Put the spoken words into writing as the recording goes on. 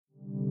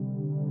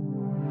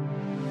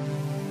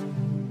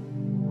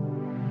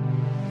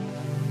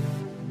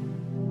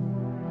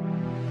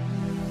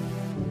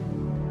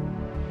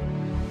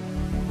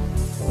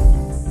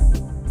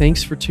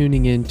Thanks for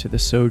tuning in to the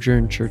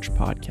Sojourn Church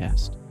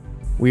podcast.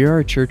 We are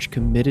a church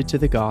committed to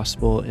the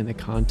gospel in the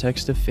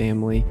context of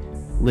family,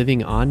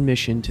 living on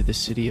mission to the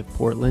city of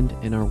Portland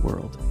and our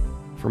world.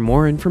 For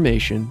more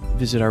information,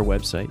 visit our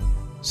website,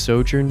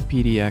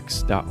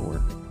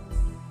 sojournpdx.org.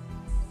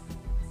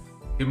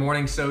 Good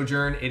morning,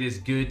 Sojourn. It is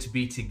good to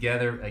be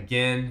together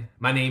again.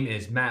 My name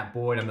is Matt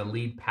Boyd. I'm the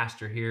lead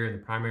pastor here and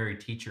the primary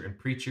teacher and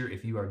preacher.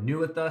 If you are new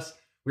with us,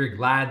 we're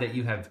glad that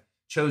you have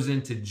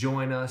chosen to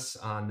join us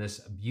on this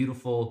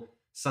beautiful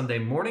Sunday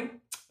morning.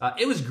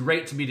 It was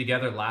great to be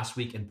together last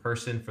week in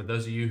person. For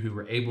those of you who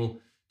were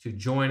able to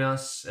join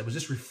us, it was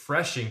just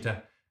refreshing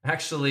to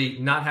actually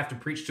not have to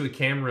preach to a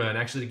camera and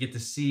actually to get to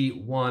see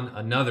one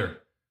another.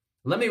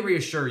 Let me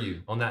reassure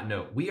you on that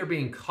note. We are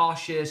being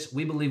cautious.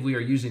 We believe we are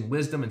using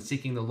wisdom and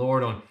seeking the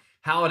Lord on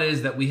how it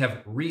is that we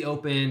have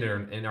reopened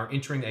and are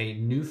entering a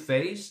new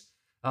phase.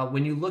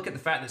 When you look at the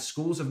fact that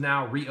schools have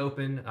now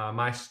reopened,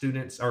 my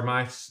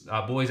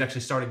boys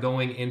actually started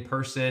going in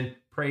person,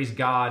 praise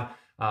God,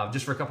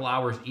 just for a couple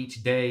hours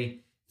each day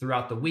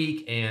throughout the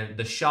week. And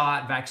the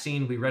shot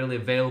vaccine will be readily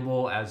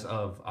available as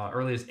of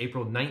early as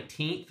April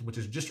 19th, which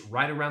is just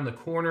right around the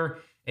corner.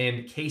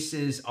 And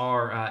cases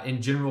are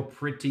in general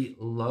pretty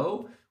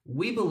low.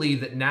 We believe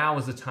that now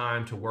is the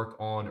time to work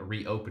on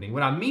reopening.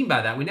 What I mean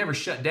by that, we never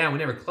shut down, we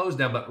never closed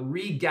down, but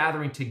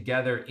regathering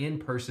together in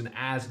person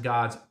as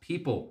God's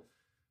people.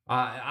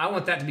 I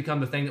want that to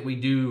become the thing that we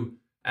do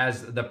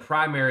as the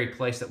primary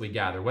place that we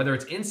gather, whether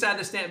it's inside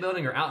the Stant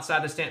Building or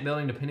outside the Stant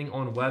Building, depending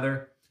on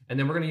weather. And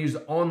then we're going to use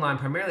online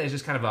primarily as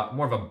just kind of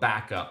more of a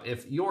backup.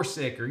 If you're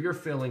sick or you're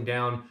feeling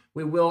down,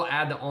 we will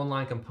add the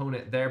online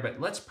component there,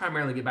 but let's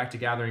primarily get back to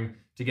gathering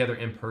together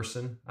in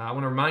person. I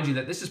want to remind you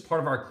that this is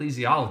part of our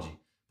ecclesiology.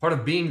 Part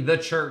of being the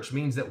church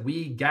means that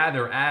we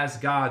gather as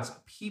God's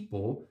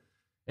people.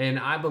 And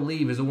I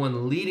believe as the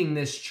one leading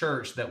this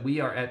church that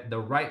we are at the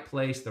right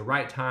place, the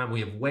right time. We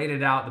have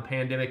waited out the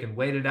pandemic and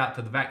waited out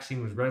till the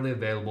vaccine was readily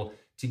available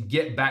to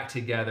get back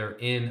together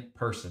in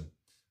person.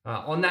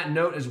 On that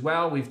note as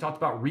well, we've talked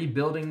about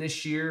rebuilding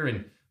this year,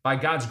 and by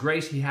God's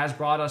grace, He has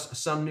brought us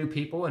some new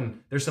people,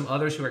 and there's some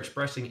others who are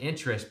expressing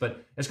interest,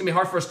 but it's going to be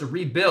hard for us to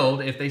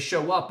rebuild if they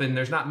show up and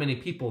there's not many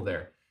people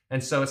there.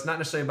 And so it's not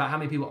necessarily about how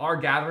many people are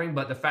gathering,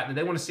 but the fact that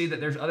they want to see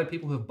that there's other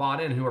people who have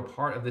bought in who are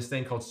part of this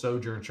thing called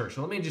Sojourn Church.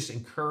 So let me just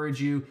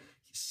encourage you,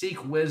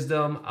 seek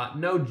wisdom,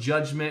 no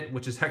judgment,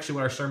 which is actually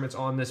what our sermon's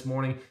on this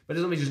morning, but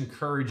let me just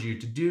encourage you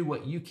to do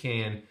what you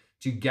can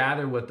to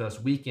gather with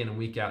us week in and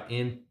week out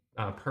in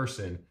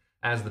person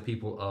as the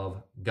people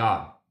of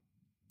God.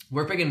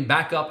 We're picking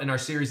back up in our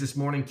series this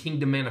morning,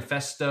 Kingdom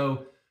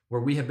Manifesto, where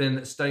we have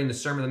been studying the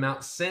Sermon on the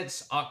Mount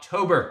since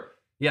October.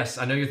 Yes,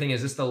 I know you're thinking,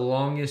 is this the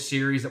longest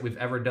series that we've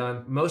ever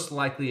done? Most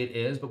likely it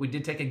is, but we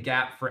did take a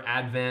gap for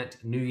Advent,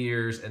 New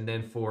Year's, and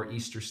then for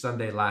Easter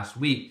Sunday last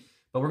week.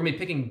 But we're going to be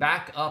picking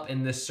back up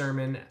in this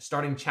sermon,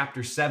 starting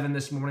chapter 7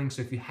 this morning.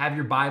 So if you have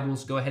your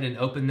Bibles, go ahead and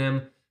open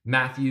them.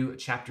 Matthew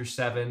chapter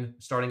 7,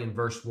 starting in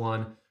verse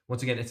 1.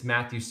 Once again, it's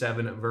Matthew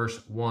 7,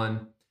 verse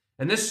 1.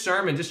 And this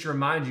sermon, just to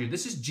remind you,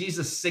 this is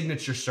Jesus'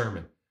 signature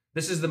sermon.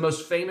 This is the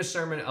most famous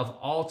sermon of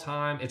all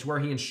time. It's where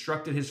He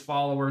instructed His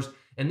followers.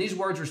 And these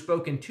words were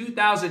spoken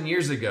 2,000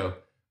 years ago.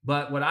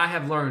 But what I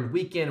have learned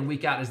week in and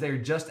week out is they are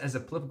just as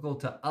applicable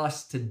to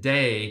us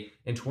today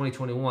in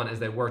 2021 as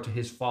they were to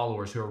His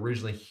followers who are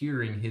originally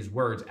hearing His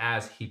words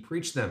as He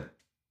preached them.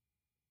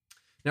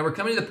 Now we're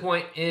coming to the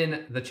point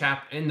in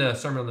the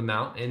Sermon on the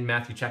Mount in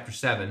Matthew chapter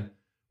 7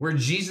 where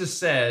Jesus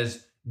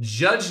says,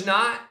 "Judge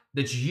not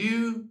that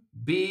you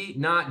be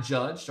not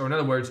judged," or in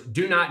other words,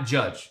 do not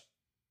judge.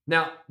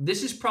 Now,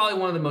 this is probably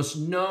one of the most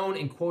known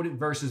and quoted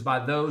verses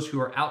by those who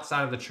are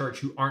outside of the church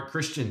who aren't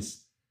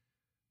Christians.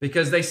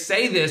 Because they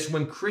say this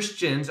when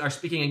Christians are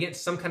speaking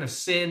against some kind of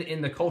sin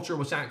in the culture.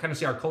 We'll kind of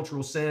see our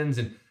cultural sins,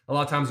 and a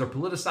lot of times they're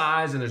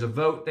politicized and there's a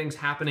vote, things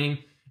happening.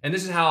 And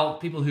this is how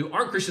people who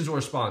aren't Christians will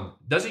respond.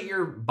 Doesn't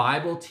your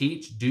Bible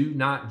teach, do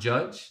not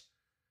judge?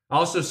 I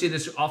also see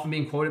this often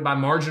being quoted by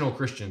marginal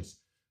Christians.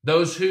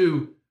 Those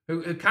who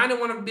kind of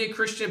want to be a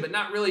Christian, but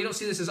not really. You don't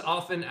see this as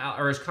often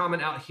or as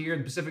common out here in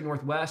the Pacific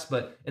Northwest,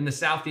 but in the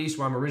Southeast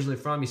where I'm originally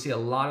from, you see a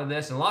lot of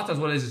this. And a lot of times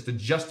what it is to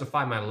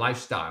justify my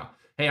lifestyle.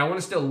 Hey, I want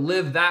to still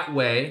live that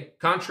way,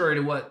 contrary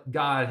to what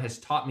God has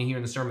taught me here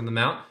in the Sermon on the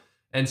Mount.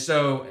 And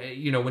so,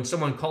 when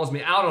someone calls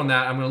me out on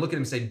that, I'm going to look at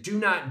them and say, do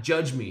not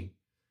judge me.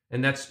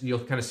 And you'll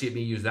kind of see it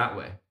being used that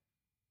way.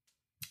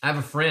 I have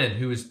a friend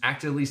who is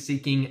actively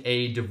seeking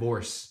a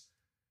divorce.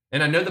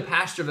 And I know the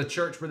pastor of the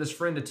church where this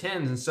friend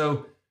attends. And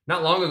so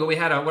not long ago, we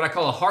had what I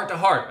call a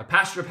heart-to-heart, a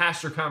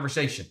pastor-to-pastor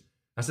conversation.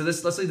 I said,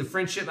 let's leave the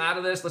friendship out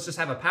of this. Let's just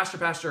have a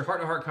pastor-to-pastor,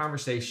 heart-to-heart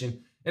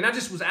conversation. And I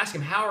just was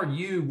asking, how are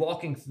you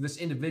walking this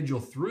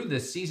individual through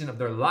this season of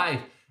their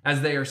life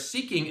as they are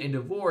seeking a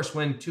divorce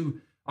when,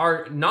 to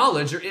our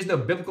knowledge, there is no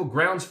biblical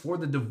grounds for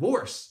the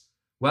divorce?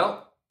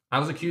 Well, I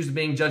was accused of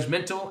being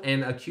judgmental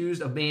and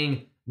accused of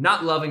being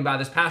not loving by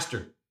this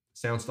pastor.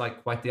 Sounds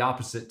like quite the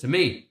opposite to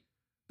me.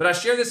 But I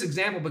share this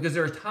example because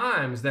there are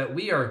times that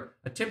we are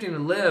attempting to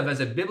live as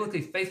a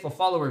biblically faithful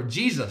follower of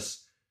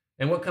Jesus,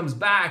 And what comes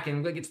back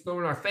and what gets thrown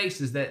in our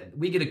face is that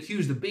we get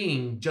accused of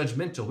being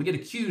judgmental. We get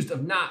accused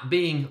of not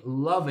being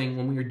loving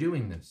when we are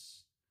doing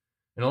this.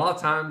 And a lot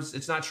of times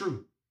it's not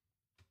true.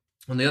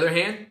 On the other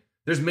hand,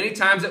 there's many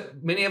times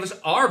that many of us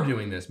are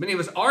doing this. Many of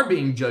us are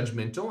being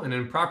judgmental and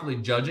improperly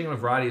judging on a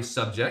variety of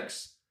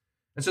subjects.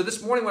 And so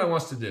this morning, what I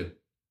want us to do,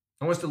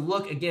 I want us to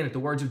look again at the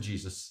words of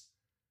Jesus,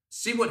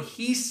 see what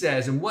he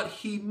says and what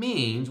he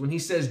means when he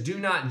says, do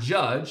not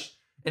judge.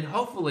 And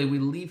hopefully we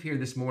leave here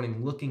this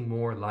morning looking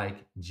more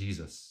like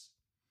Jesus.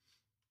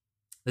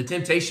 The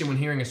temptation when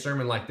hearing a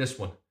sermon like this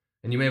one,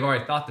 and you may have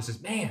already thought this,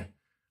 is, man,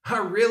 I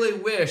really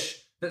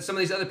wish that some of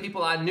these other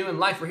people I knew in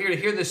life were here to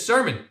hear this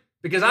sermon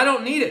because I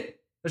don't need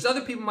it. There's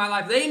other people in my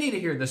life, they need to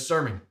hear this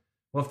sermon.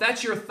 Well, if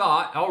that's your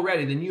thought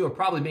already, then you are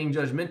probably being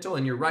judgmental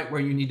and you're right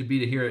where you need to be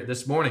to hear it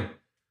this morning.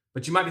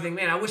 But you might be thinking,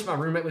 man, I wish my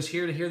roommate was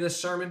here to hear this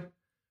sermon.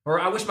 Or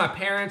I wish my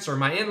parents or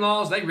my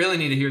in-laws, they really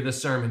need to hear this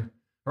sermon.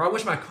 Or I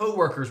wish my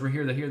coworkers were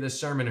here to hear this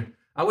sermon. Or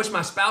I wish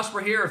my spouse were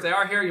here. If they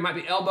are here, you might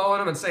be elbowing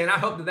them and saying, I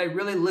hope that they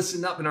really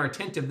listen up and are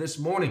attentive this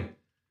morning.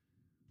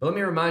 But let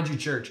me remind you,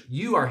 church,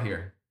 you are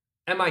here.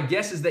 And my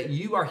guess is that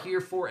you are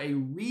here for a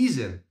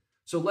reason.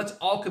 So let's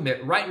all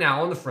commit right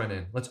now on the front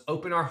end. Let's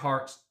open our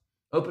hearts,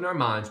 open our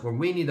minds where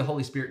we need the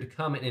Holy Spirit to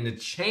come in and to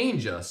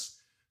change us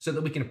so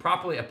that we can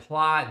properly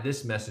apply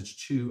this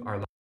message to our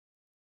life.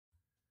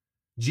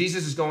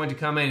 Jesus is going to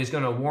come in. He's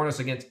going to warn us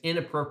against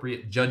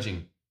inappropriate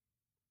judging.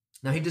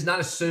 Now, he does not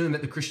assume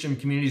that the Christian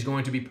community is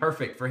going to be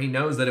perfect, for he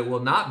knows that it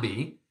will not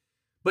be,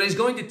 but he's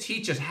going to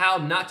teach us how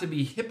not to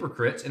be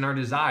hypocrites in our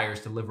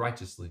desires to live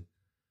righteously.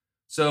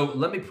 So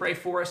let me pray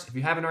for us. If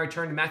you haven't already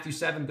turned to Matthew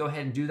 7, go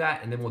ahead and do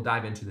that, and then we'll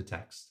dive into the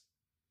text.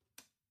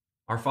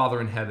 Our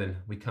Father in heaven,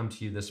 we come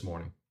to you this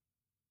morning.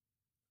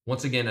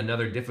 Once again,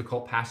 another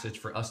difficult passage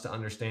for us to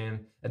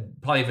understand, and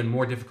probably even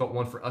more difficult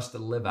one for us to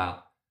live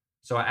out.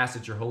 So I ask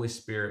that your Holy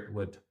Spirit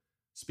would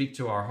speak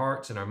to our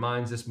hearts and our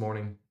minds this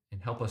morning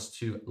and help us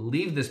to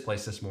leave this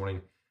place this morning,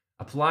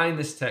 applying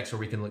this text where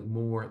we can look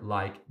more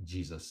like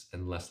Jesus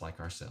and less like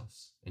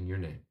ourselves. In your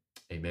name,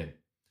 amen.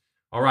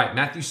 All right,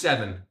 Matthew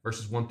 7,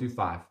 verses 1 through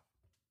 5. It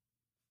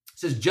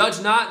says, judge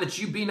not that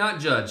you be not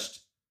judged.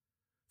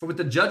 For with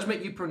the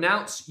judgment you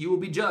pronounce, you will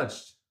be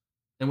judged.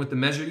 And with the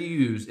measure you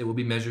use, it will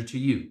be measured to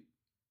you.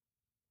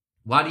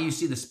 Why do you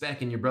see the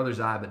speck in your brother's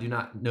eye, but do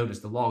not notice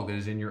the log that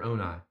is in your own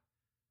eye?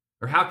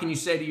 Or how can you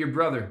say to your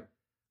brother,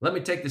 let me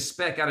take the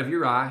speck out of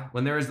your eye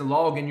when there is the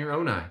log in your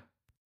own eye?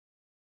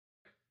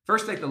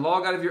 First take the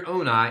log out of your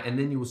own eye, and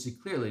then you will see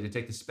clearly to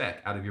take the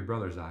speck out of your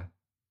brother's eye.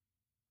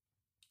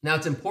 Now,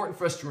 it's important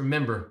for us to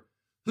remember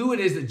who it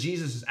is that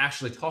Jesus is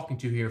actually talking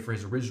to here for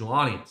his original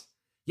audience.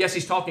 Yes,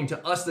 he's talking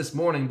to us this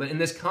morning, but in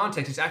this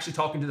context, he's actually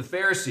talking to the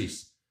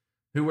Pharisees,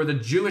 who were the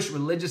Jewish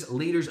religious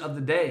leaders of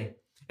the day.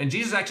 And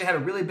Jesus actually had a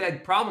really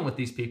bad problem with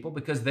these people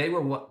because they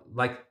were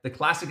like the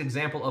classic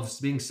example of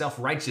being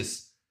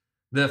self-righteous.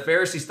 The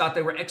Pharisees thought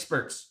they were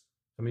experts.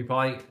 Some of you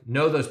probably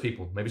know those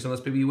people. Maybe some of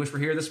those people you wish were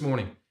here this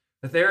morning.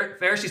 The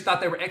Pharisees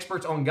thought they were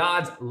experts on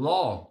God's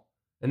law.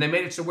 And they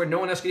made it so where no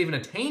one else could even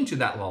attain to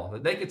that law,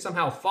 that they could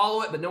somehow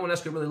follow it, but no one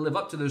else could really live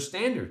up to those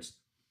standards.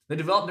 They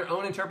developed their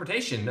own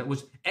interpretation that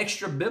was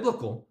extra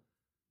biblical,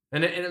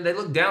 and they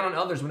looked down on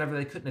others whenever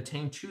they couldn't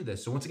attain to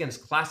this. So once again, it's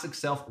classic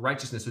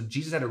self-righteousness. So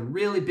Jesus had a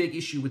really big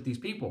issue with these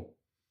people.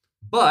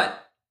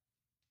 But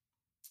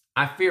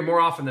I fear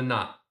more often than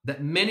not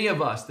that many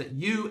of us, that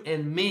you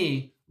and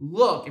me,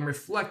 look and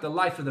reflect the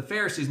life of the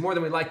Pharisees more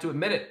than we like to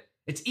admit it.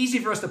 It's easy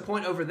for us to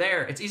point over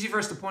there. It's easy for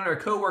us to point at our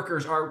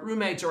coworkers, our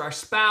roommates, or our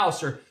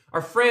spouse, or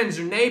our friends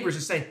or neighbors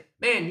and say,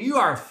 man, you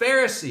are a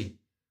Pharisee.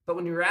 But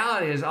when the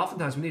reality is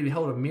oftentimes we need to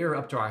hold a mirror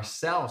up to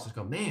ourselves and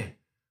go, man,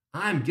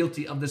 I'm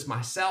guilty of this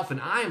myself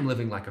and I am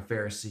living like a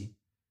Pharisee.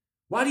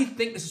 Why do you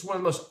think this is one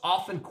of the most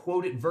often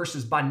quoted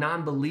verses by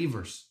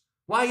non-believers?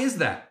 Why is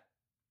that?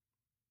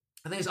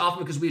 I think it's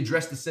often because we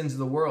address the sins of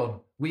the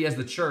world, we as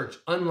the church,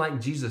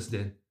 unlike Jesus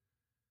did.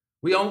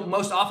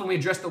 Most often we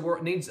address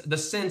the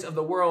sins of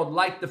the world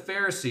like the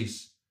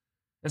Pharisees.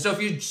 And so if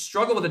you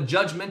struggle with a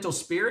judgmental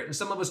spirit, and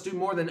some of us do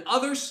more than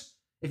others,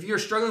 if you're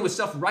struggling with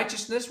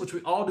self-righteousness, which we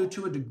all do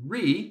to a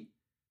degree,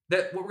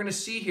 that what we're going to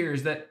see here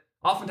is that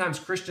oftentimes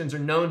Christians are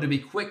known to be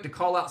quick to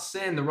call out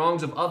sin, the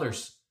wrongs of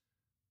others,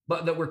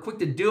 but that we're quick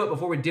to do it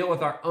before we deal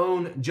with our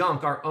own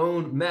junk, our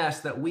own mess,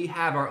 that we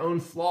have our own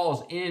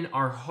flaws in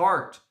our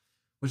heart,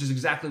 which is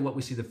exactly what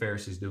we see the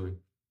Pharisees doing.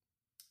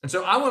 And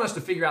so I want us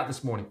to figure out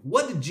this morning,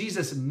 what did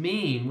Jesus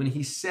mean when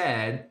he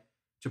said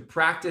to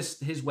practice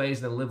his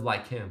ways and live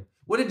like him?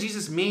 What did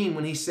Jesus mean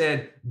when he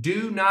said,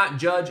 do not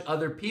judge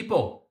other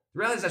people? The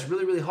reality is that's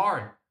really, really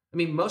hard. I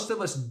mean, most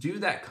of us do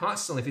that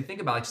constantly. If you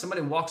think about it, like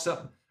somebody walks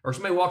up or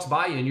somebody walks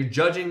by you and you're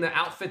judging the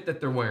outfit that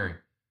they're wearing.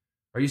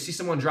 Or you see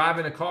someone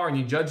driving a car and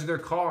you judge their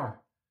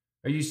car.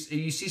 Or you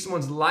see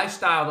someone's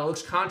lifestyle that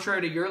looks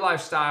contrary to your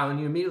lifestyle and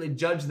you immediately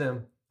judge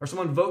them. Or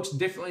someone votes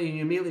differently and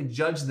you immediately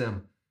judge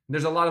them.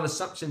 There's a lot of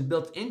assumption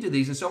built into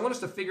these. And so I want us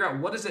to figure out,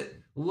 what does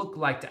it look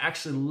like to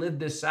actually live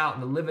this out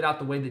and to live it out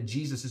the way that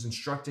Jesus is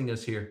instructing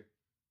us here.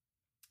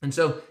 And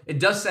so it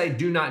does say,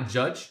 do not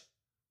judge,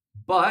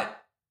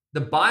 but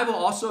The Bible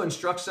also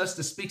instructs us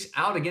to speak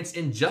out against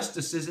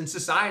injustices in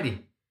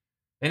society.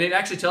 And it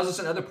actually tells us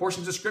in other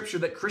portions of Scripture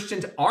that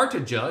Christians are to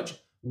judge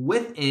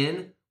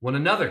within one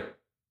another.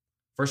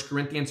 1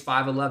 Corinthians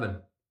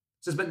 5:11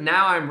 says, "But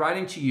now I am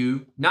writing to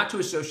you not to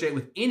associate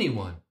with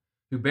anyone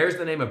who bears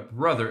the name of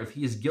brother if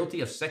he is guilty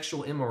of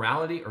sexual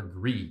immorality or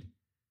greed,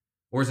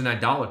 or is an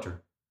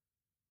idolater,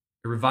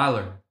 a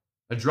reviler,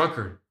 a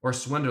drunkard, or a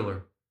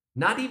swindler,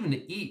 not even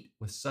to eat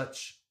with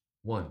such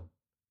one."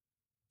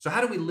 So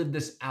how do we live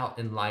this out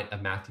in light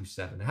of Matthew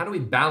 7? How do we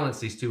balance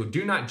these two?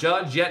 Do not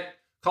judge, yet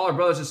call our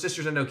brothers and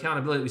sisters into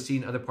accountability that we see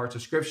in other parts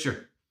of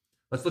Scripture.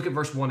 Let's look at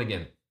verse 1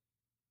 again. It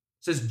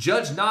says,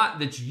 "Judge not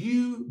that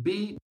you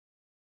be..."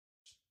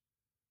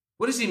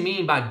 What does he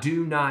mean by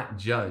do not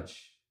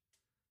judge?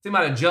 Think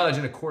about a judge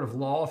in a court of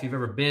law. If you've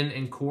ever been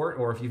in court,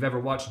 or if you've ever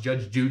watched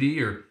Judge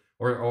Judy or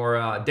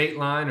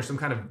Dateline or some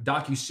kind of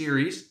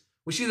docu-series,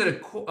 we see that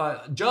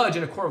a judge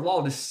in a court of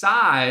law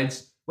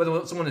decides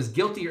whether someone is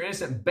guilty or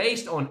innocent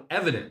based on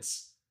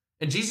evidence.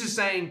 And Jesus is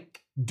saying,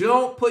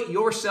 don't put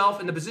yourself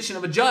in the position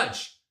of a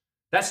judge.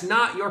 That's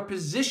not your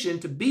position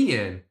to be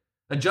in.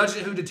 A judge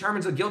who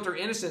determines a guilt or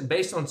innocent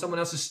based on someone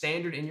else's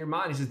standard in your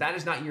mind. He says that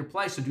is not your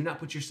place, so do not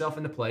put yourself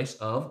in the place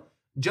of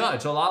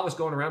judge. So a lot of us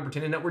going around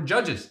pretending that we're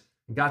judges.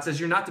 And God says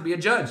you're not to be a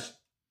judge.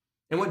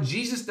 And what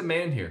Jesus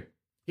demands here,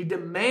 he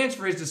demands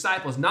for his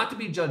disciples not to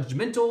be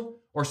judgmental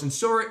or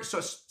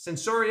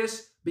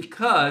censorious,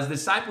 because the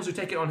disciples who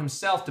take it on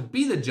himself to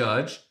be the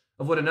judge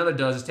of what another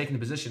does is taking the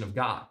position of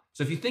God.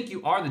 So if you think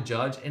you are the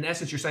judge, in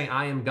essence, you're saying,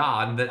 I am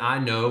God, and that I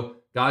know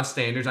God's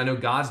standards, I know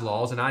God's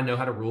laws, and I know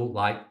how to rule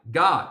like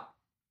God.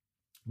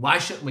 Why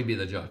shouldn't we be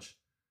the judge?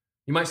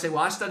 You might say,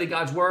 well, I study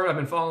God's word. I've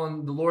been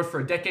following the Lord for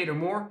a decade or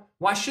more.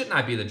 Why shouldn't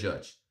I be the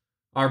judge?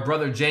 Our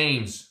brother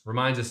James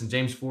reminds us in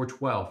James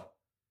 4:12.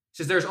 He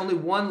says, there's only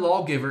one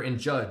lawgiver and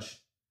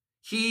judge,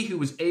 he who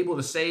was able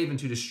to save and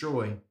to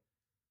destroy.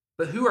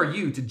 But who are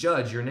you to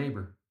judge your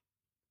neighbor?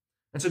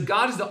 And so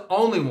God is the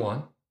only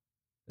one.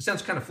 It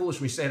sounds kind of foolish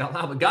when we say it out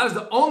loud, but God is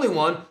the only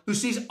one who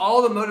sees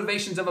all the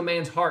motivations of a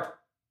man's heart.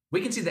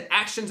 We can see the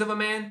actions of a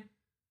man,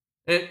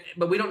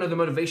 but we don't know the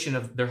motivation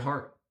of their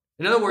heart.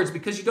 In other words,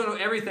 because you don't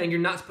know everything, you're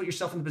not to put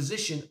yourself in the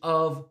position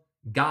of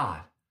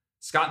God.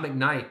 Scott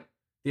McKnight,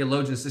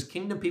 theologian, says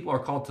kingdom people are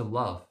called to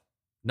love,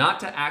 not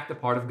to act the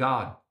part of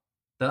God.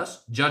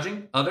 Thus,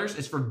 judging others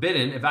is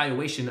forbidden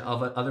evaluation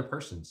of other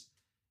persons.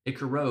 It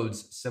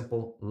corrodes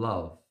simple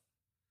love.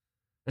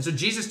 And so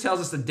Jesus tells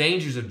us the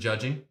dangers of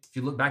judging. If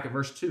you look back at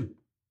verse 2, it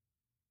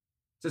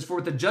says, for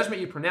with the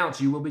judgment you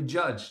pronounce, you will be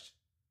judged.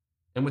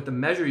 And with the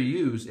measure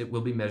you use, it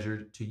will be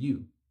measured to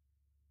you.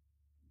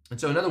 And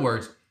so in other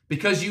words,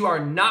 because you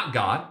are not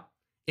God,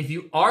 if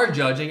you are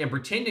judging and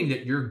pretending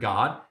that you're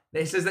God,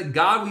 it says that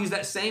God will use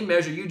that same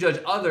measure you judge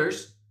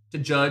others to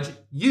judge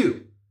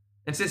you.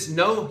 And since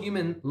no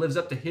human lives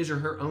up to his or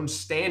her own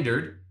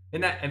standard,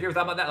 have you ever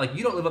thought about that? Like,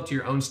 you don't live up to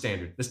your own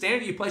standard. The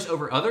standard you place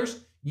over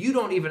others, you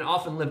don't even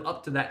often live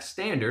up to that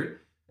standard.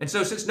 And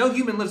so since no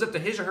human lives up to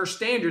his or her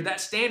standard,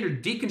 that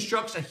standard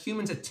deconstructs a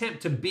human's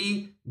attempt to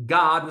be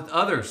God with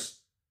others.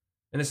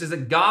 And it says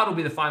that God will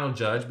be the final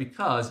judge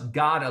because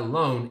God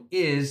alone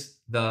is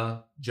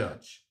the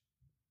judge.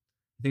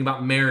 Think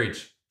about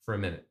marriage for a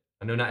minute.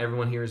 I know not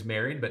everyone here is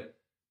married, but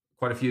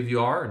quite a few of you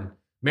are. And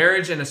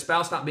marriage and a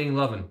spouse not being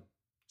loving.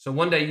 So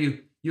one day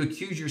you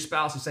accuse your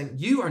spouse of saying,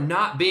 you are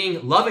not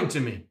being loving to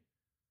me.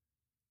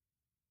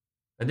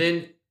 And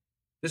then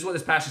this is what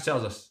this passage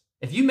tells us.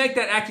 If you make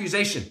that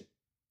accusation,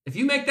 if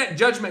you make that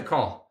judgment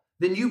call,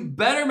 then you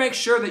better make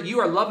sure that you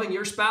are loving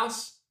your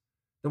spouse,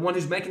 the one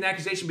who's making the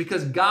accusation,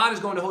 because God is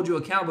going to hold you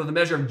accountable to the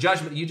measure of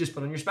judgment you just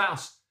put on your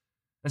spouse.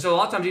 And so a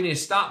lot of times you need to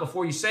stop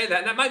before you say that.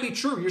 And that might be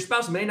true. Your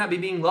spouse may not be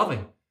being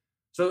loving.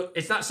 So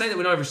it's not saying that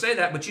we don't ever say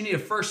that, but you need to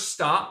first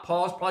stop,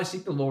 pause, probably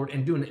seek the Lord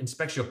and do an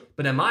inspection.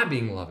 But am I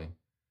being loving?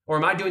 Or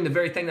am I doing the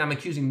very thing that I'm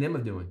accusing them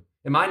of doing?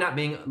 Am I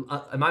being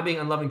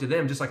unloving to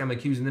them just like I'm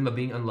accusing them of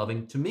being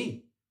unloving to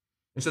me?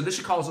 And so this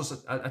should cause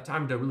us a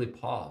time to really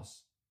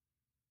pause.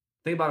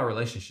 Think about our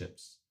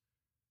relationships.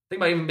 Think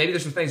about even maybe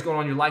there's some things going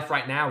on in your life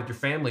right now with your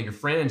family, your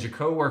friends, your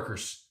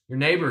coworkers, your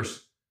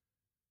neighbors.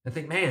 And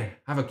think, man,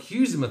 I've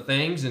accused them of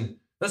things and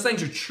those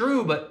things are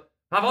true, but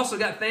I've also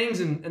got things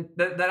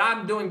that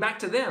I'm doing back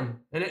to them.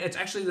 And it's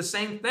actually the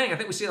same thing. I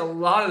think we see a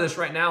lot of this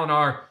right now in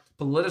our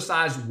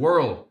politicized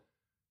world,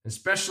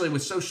 especially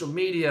with social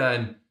media.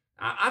 And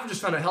I've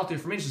just found it healthier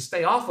for me just to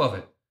stay off of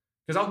it.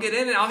 Because I'll get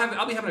in and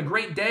I'll be having a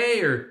great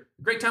day or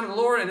a great time with the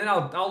Lord, and then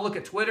I'll look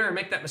at Twitter and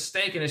make that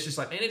mistake, and it's just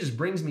like, man, it just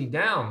brings me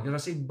down because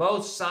I see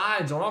both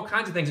sides on all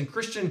kinds of things. And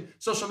Christian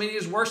social media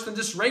is worse than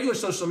just regular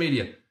social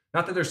media.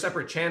 Not that they're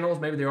separate channels,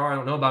 maybe they are, I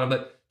don't know about them,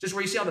 but just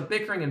where you see all the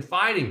bickering and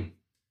fighting.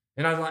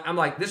 And I'm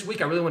like, this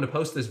week I really want to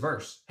post this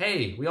verse.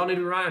 Hey, we all need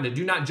to be reminded,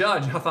 do not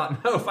judge. And I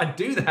thought, no, if I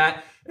do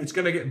that, it's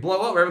going to blow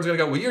up. Everyone's going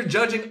to go, well, you're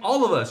judging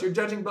all of us. You're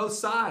judging both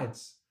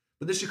sides.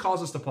 But this should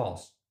cause us to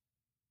pause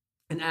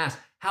and ask,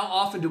 how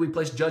often do we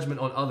place judgment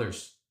on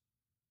others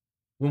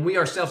when we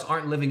ourselves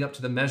aren't living up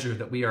to the measure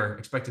that we are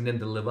expecting them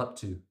to live up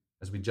to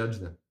as we judge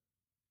them?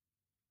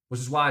 which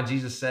is why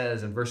Jesus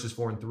says in verses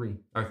 3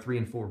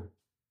 and 4,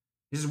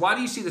 he says, why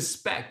do you see the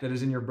speck that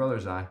is in your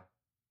brother's eye,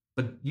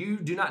 but you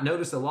do not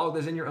notice the log that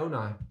is in your own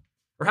eye?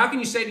 Or how can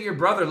you say to your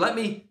brother, let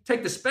me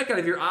take the speck out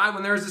of your eye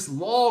when there is this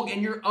log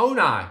in your own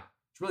eye?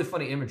 It's really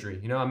funny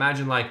imagery.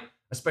 Imagine like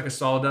a speck of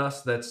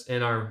sawdust that's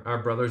in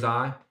our brother's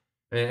eye,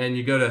 and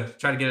you go to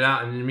try to get it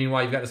out, and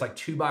meanwhile you've got this like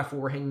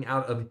 2x4 hanging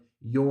out of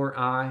your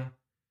eye.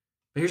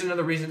 But here's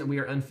another reason that we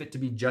are unfit to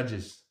be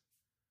judges.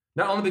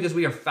 Not only because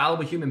we are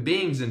fallible human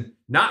beings and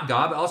not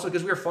God, but also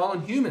because we are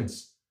fallen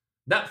humans.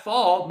 That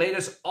fall made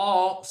us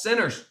all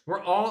sinners.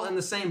 We're all in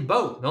the same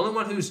boat. The only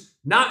one who's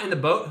not in the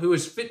boat, who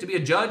is fit to be a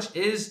judge,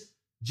 is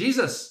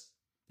Jesus.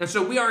 And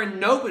so we are in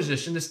no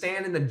position to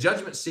stand in the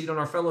judgment seat on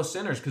our fellow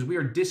sinners because we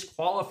are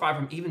disqualified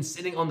from even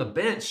sitting on the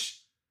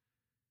bench.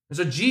 And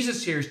so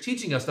Jesus here is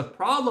teaching us the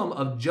problem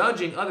of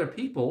judging other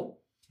people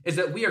is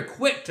that we are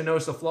quick to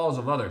notice the flaws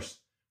of others.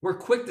 We're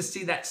quick to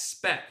see that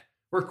speck.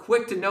 We're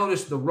quick to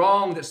notice the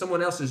wrong that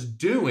someone else is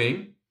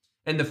doing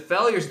and the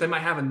failures they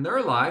might have in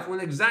their life, when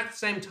at the exact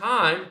same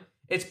time,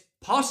 it's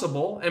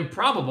possible and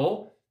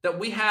probable that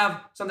we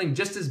have something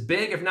just as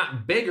big, if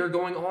not bigger,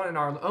 going on in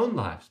our own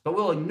lives. But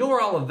we'll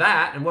ignore all of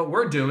that and what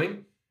we're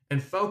doing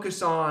and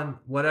focus on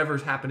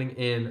whatever's happening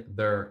in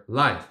their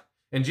life.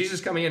 And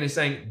Jesus coming in and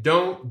saying,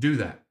 don't do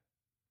that.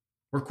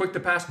 We're quick to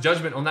pass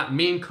judgment on that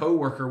mean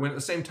coworker when at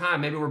the same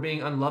time, maybe we're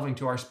being unloving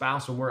to our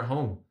spouse when we're at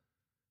home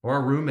or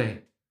our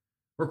roommate.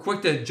 We're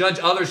quick to judge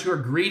others who are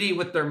greedy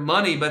with their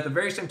money, but at the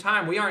very same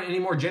time, we aren't any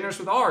more generous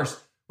with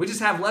ours. We just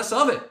have less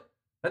of it.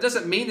 That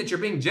doesn't mean that you're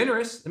being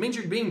generous. It means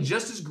you're being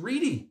just as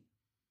greedy.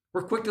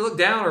 We're quick to look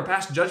down or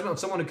pass judgment on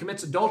someone who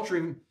commits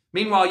adultery.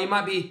 Meanwhile, you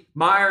might be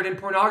mired in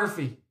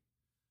pornography.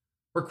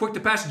 We're quick to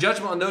pass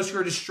judgment on those who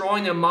are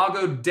destroying the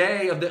imago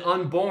Dei of the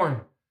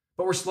unborn.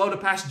 But we're slow to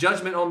pass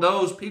judgment on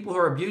those people who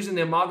are abusing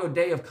the imago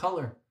Dei of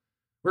color.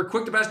 We're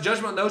quick to pass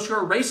judgment on those who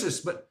are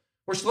racist, but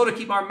we're slow to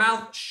keep our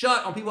mouth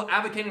shut on people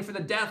advocating for the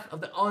death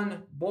of the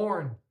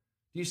unborn.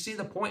 Do you see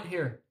the point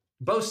here?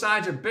 Both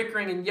sides are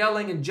bickering and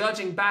yelling and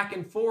judging back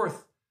and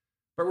forth.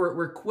 But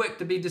we're quick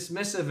to be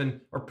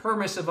dismissive or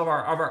permissive of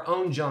our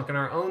own junk and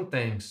our own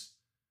things.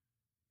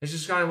 It's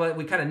just kind of like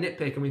we kind of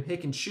nitpick and we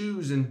pick and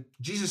choose. And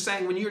Jesus is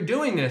saying, when you're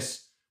doing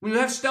this, when you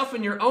have stuff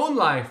in your own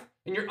life,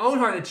 in your own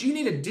heart that you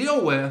need to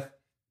deal with,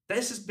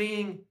 this is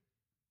being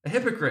a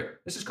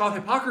hypocrite. This is called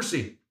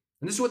hypocrisy.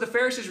 And this is what the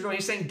Pharisees were doing.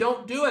 He's saying,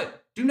 don't do it.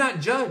 Do not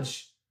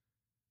judge.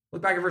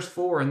 Look back at verse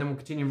 4, and then we'll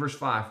continue in verse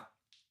 5. It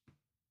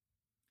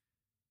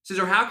says,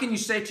 or how can you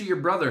say to your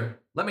brother,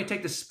 let me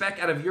take the speck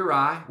out of your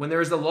eye when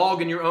there is the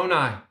log in your own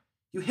eye?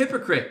 You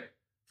hypocrite.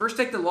 First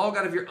take the log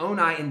out of your own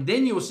eye, and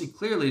then you will see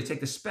clearly to take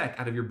the speck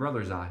out of your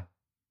brother's eye.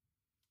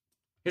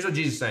 Here's what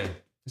Jesus is saying.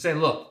 He's saying,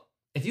 look,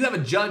 if you have a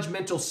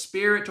judgmental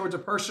spirit towards a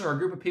person or a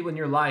group of people in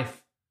your life,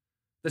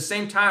 at the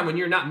same time when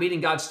you're not meeting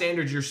God's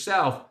standards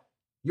yourself,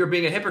 you're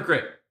being a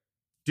hypocrite.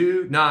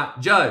 Do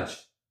not judge.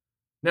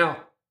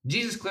 Now,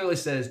 Jesus clearly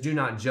says, do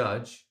not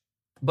judge.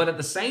 But at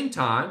the same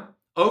time,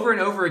 over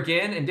and over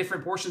again in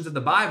different portions of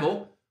the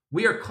Bible,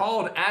 we are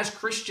called as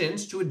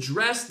Christians to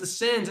address the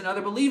sins in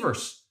other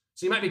believers.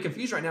 So you might be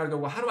confused right now to go,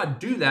 well, how do I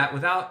do that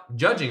without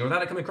judging or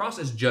without it coming across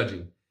as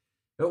judging?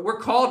 But we're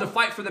called to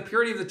fight for the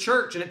purity of the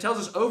church, and it tells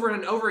us over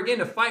and over again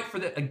to fight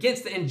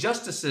against the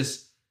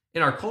injustices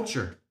in our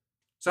culture.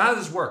 So how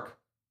does this work?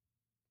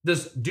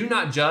 Does do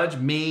not judge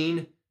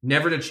mean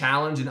never to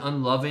challenge an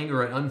unloving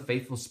or an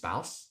unfaithful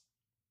spouse?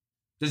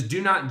 Does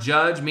do not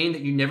judge mean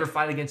that you never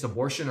fight against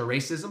abortion or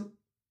racism?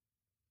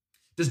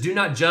 Does do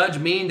not judge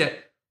mean that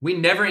we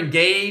never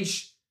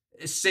engage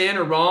sin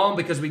or wrong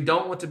because we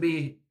don't want to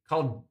be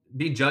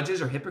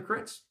judges or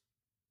hypocrites?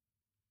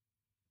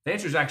 The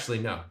answer is actually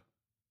no.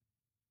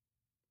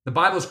 The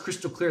Bible is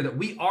crystal clear that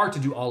we are to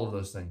do all of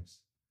those things.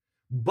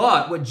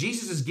 But what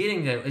Jesus is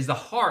getting at is the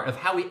heart of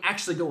how we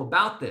actually go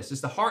about this.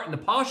 It's the heart and the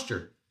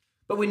posture.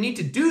 But we need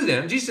to do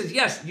them. Jesus says,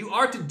 yes, you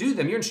are to do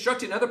them. You're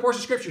instructed in other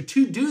portions of Scripture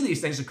to do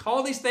these things, to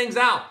call these things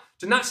out,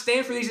 to not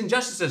stand for these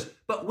injustices.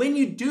 But when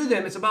you do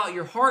them, it's about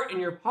your heart and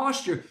your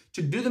posture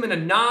to do them in a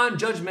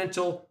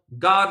non-judgmental,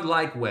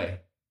 God-like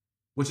way,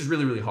 which is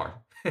really, really hard,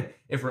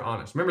 if we're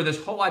honest. Remember,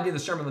 this whole idea of the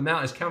Sermon on the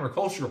Mount is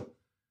countercultural.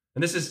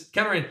 And this is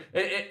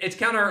it's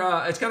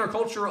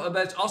countercultural,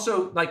 but it's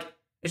also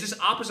it's just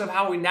opposite of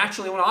how we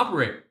naturally want to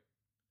operate.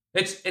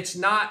 It's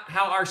not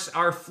how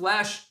our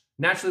flesh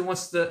naturally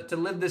wants to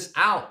live this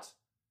out.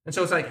 And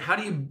so it's like, how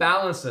do you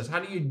balance this? How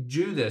do you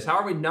do this? How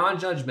are we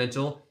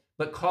non-judgmental,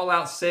 but call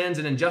out sins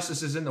and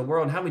injustices in the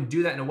world? And how do we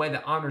do that in a way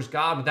that honors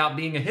God without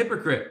being a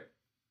hypocrite?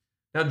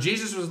 Now,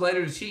 Jesus was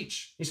later to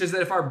teach. He says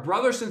that if our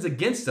brother sins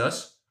against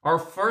us, our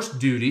first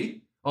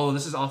duty, although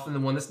this is often the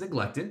one that's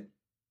neglected,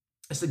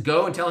 is to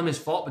go and tell him his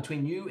fault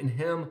between you and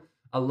him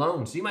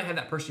alone. So you might have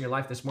that person in your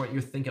life this morning,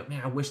 you're thinking,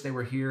 man, I wish they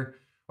were here.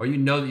 Or you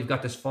know that you've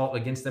got this fault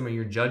against them and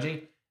you're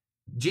judging.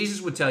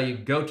 Jesus would tell you,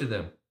 go to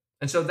them.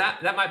 And so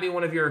that might be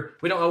one of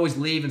we don't always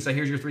leave and say,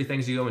 here's your 3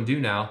 things you go and do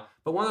now.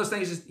 But one of those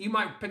things is you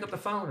might pick up the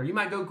phone or you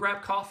might go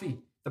grab coffee,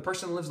 the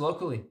person who lives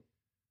locally,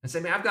 and say,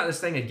 man, I've got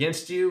this thing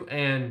against you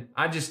and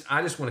I just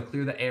want to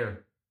clear the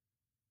air.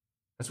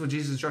 That's what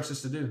Jesus instructs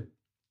us to do.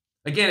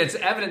 Again, it's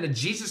evident that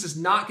Jesus is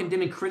not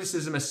condemning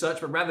criticism as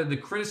such, but rather the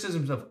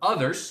criticisms of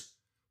others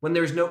when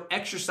there is no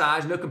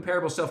exercise, no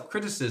comparable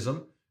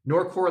self-criticism,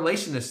 nor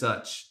correlation as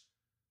such,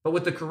 but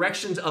with the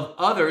corrections of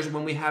others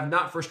when we have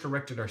not first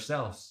corrected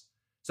ourselves.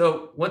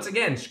 So once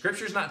again,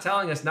 Scripture is not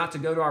telling us not to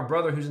go to our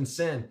brother who's in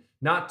sin,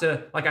 not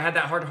to, like I had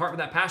that hard heart with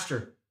that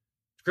pastor.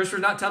 Scripture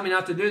is not telling me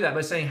not to do that,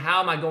 but saying,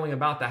 how am I going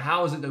about that?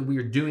 How is it that we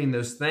are doing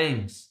those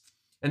things?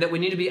 And that we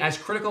need to be as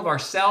critical of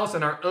ourselves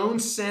and our own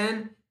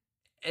sin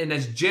and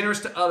as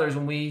generous to others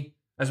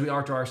as we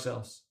are to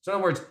ourselves. So in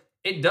other words,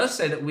 it does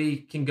say that we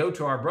can go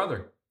to our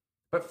brother,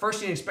 but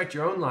first you need to inspect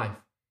your own life.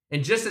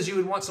 And just as you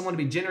would want someone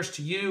to be generous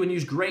to you and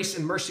use grace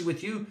and mercy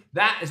with you,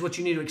 that is what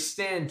you need to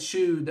extend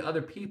to the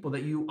other people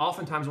that you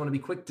oftentimes want to be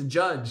quick to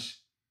judge.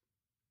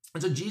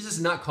 And so Jesus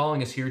is not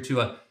calling us here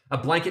to a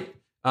blanket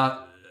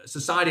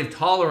society of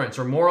tolerance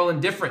or moral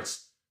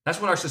indifference.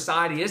 That's what our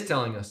society is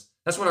telling us.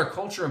 That's what our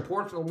culture in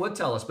Portland would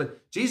tell us.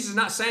 But Jesus is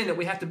not saying that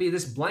we have to be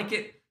this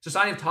blanket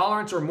society of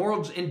tolerance or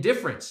moral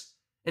indifference.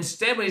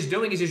 Instead, what he's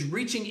doing is he's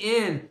reaching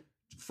in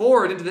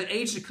forward into the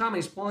age to come,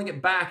 and he's pulling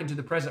it back into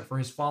the present for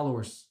his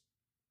followers.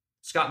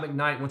 Scott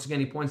McKnight, once again,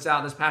 he points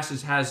out this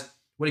passage has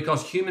what he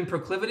calls human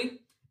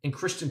proclivity and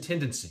Christian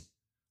tendency.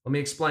 Let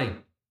me explain.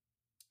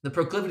 The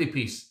proclivity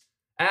piece.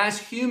 As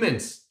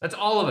humans, that's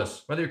all of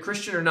us, whether you're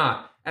Christian or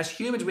not, as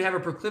humans, we have a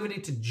proclivity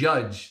to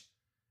judge,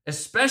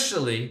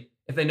 especially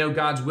if they know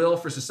God's will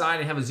for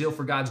society and have a zeal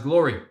for God's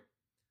glory.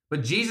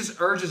 But Jesus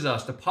urges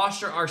us to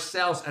posture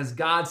ourselves as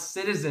God's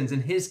citizens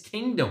in his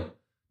kingdom,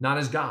 not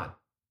as God.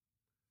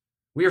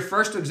 We are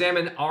first to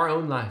examine our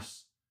own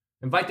lives.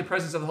 Invite the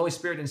presence of the Holy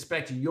Spirit to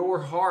inspect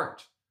your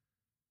heart.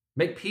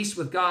 Make peace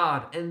with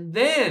God, and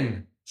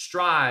then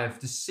strive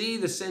to see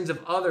the sins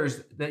of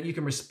others that you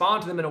can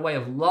respond to them in a way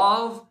of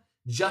love,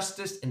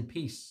 justice, and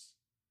peace.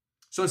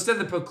 So instead of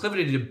the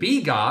proclivity to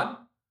be God,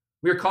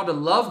 we are called to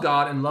love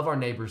God and love our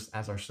neighbors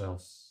as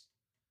ourselves.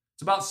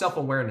 It's about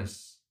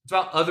self-awareness. It's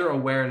about other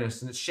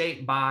awareness, and it's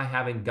shaped by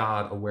having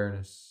God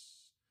awareness.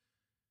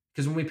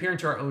 Because when we peer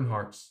into our own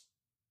hearts,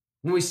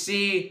 when we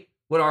see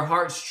what our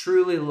hearts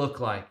truly look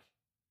like,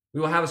 we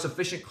will have a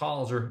sufficient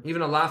cause or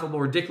even a laughable,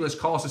 ridiculous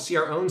cause to see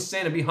our own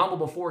sin and be humble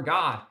before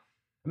God.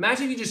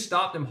 Imagine if you just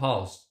stopped and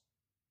paused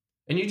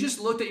and you just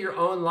looked at your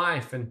own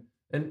life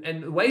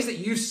and ways that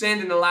you've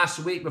sinned in the last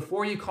week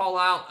before you call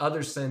out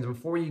other sins,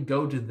 before you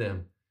go to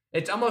them.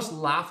 It's almost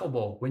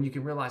laughable when you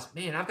can realize,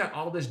 man, I've got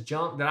all this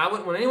junk that I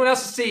wouldn't want anyone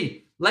else to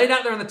see laid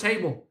out there on the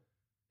table.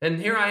 And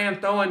here I am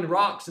throwing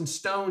rocks and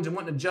stones and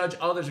wanting to judge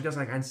others because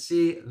I can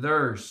see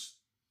theirs.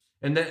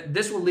 And that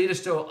this will lead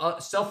us to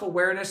a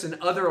self-awareness and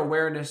other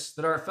awareness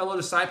that our fellow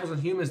disciples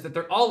and humans, that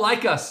they're all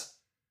like us.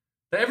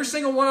 That every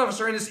single one of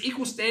us are in this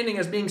equal standing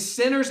as being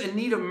sinners in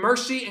need of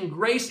mercy and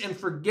grace and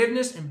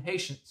forgiveness and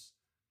patience.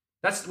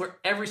 That's where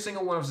every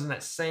single one of us is in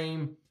that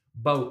same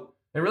boat.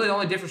 And really the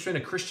only difference between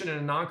a Christian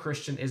and a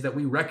non-Christian is that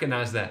we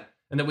recognize that.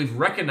 And that we've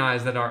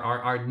recognized that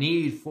our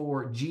need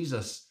for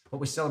Jesus, what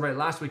we celebrated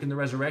last week in the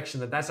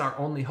resurrection, that's our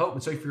only hope.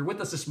 And so if you're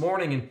with us this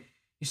morning and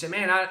you say,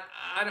 man,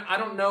 I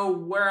don't know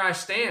where I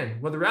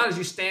stand. Well, the reality is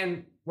you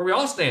stand where we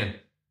all stand,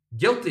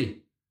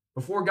 guilty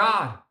before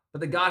God, but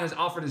that God has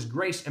offered his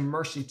grace and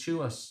mercy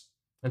to us.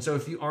 And so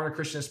if you aren't a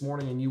Christian this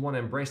morning and you want to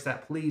embrace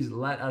that, please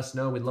let us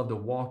know. We'd love to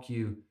walk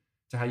you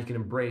to how you can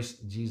embrace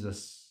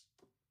Jesus.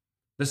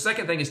 The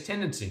second thing is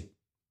tendency.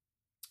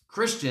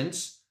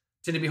 Christians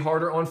tend to be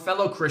harder on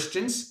fellow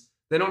Christians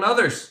than on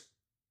others.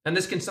 And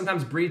this can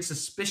sometimes breed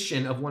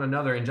suspicion of one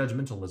another and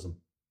judgmentalism.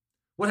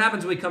 What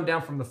happens when we come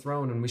down from the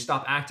throne and we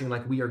stop acting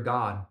like we are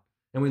God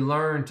and we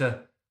learn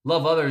to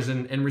love others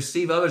and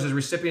receive others as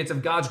recipients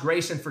of God's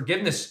grace and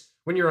forgiveness?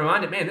 When you're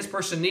reminded, man, this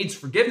person needs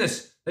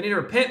forgiveness. They need to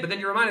repent, but then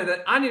you're reminded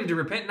that I needed to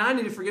repent and I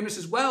needed forgiveness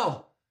as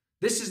well.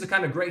 This is the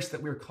kind of grace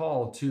that we're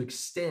called to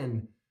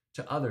extend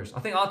to others. I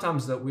think a lot of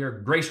times that we are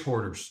grace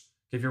hoarders.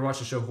 If you're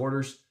watching the show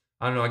Hoarders,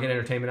 I don't know, I get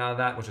entertainment out of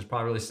that, which is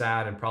probably really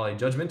sad and probably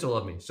judgmental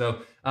of me. So,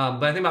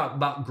 but I think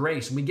about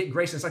grace. When we get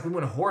grace, it's like we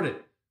want to hoard it.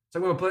 It's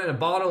like we want to put it in a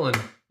bottle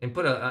and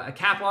put a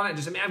cap on it and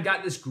just say, man, I've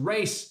got this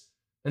grace.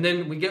 And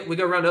then we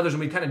go around others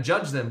and we kind of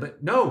judge them.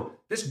 But no,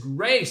 this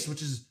grace,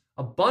 which is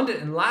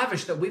abundant and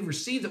lavish that we've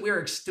received, that we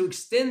are to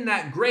extend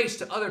that grace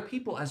to other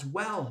people as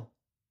well.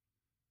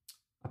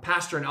 A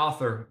pastor and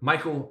author,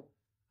 Michael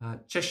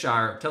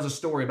Cheshire, tells a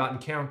story about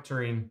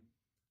encountering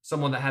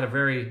someone that had a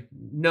very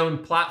known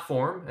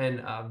platform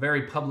and a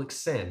very public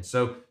sin.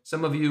 So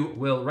some of you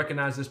will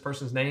recognize this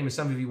person's name and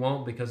some of you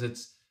won't because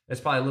it's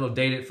probably a little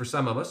dated for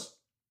some of us.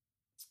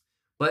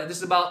 But this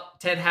is about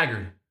Ted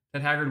Haggard.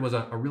 Ted Haggard was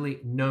a really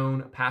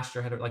known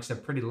pastor, had, like I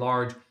said, pretty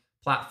large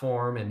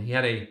platform, and he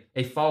had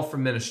a fall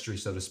from ministry,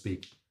 so to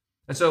speak.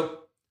 And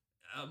so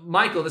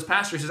Michael, this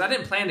pastor, he says, I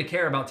didn't plan to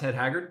care about Ted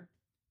Haggard.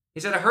 He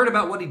said, I heard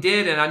about what he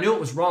did, and I knew it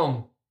was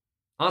wrong.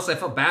 Honestly, I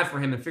felt bad for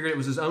him and figured it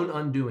was his own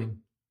undoing.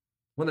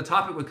 When the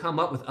topic would come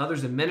up with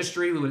others in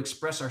ministry, we would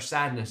express our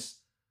sadness.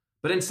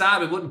 But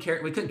inside, we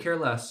couldn't care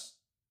less.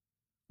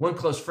 One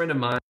close friend of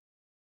mine,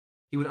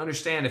 he would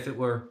understand if it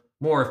were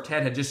more if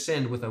Ted had just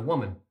sinned with a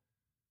woman.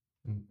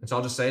 And so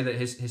I'll just say that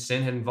his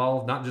sin had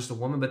involved not just a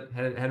woman, but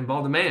had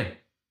involved a man.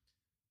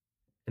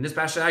 And this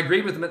pastor, I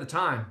agreed with him at the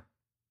time.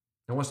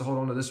 I wants to hold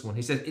on to this one.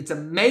 He said, it's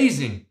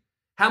amazing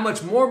how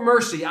much more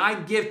mercy I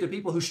give to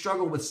people who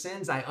struggle with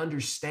sins I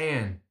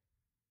understand.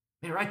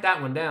 Man, write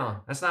that one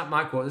down. That's not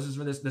my quote. This is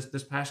from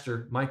this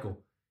pastor, Michael.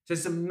 He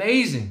says, it's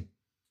amazing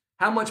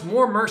how much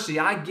more mercy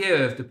I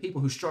give to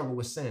people who struggle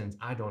with sins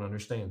I don't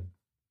understand.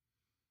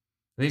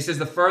 And he says,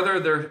 the further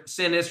their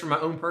sin is from my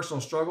own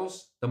personal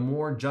struggles, the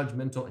more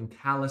judgmental and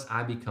callous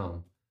I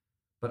become.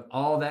 But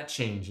all that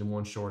changed in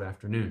one short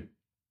afternoon.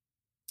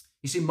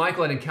 You see,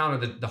 Michael had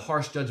encountered the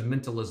harsh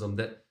judgmentalism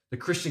that the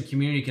Christian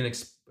community can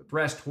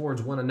express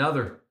towards one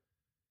another.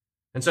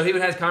 And so he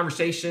would have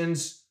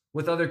conversations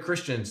with other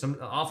Christians,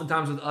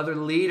 oftentimes with other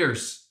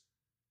leaders.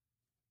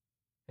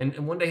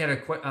 And one day he had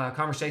a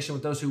conversation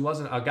with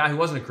a guy who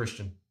wasn't a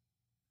Christian.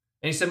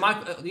 And he said,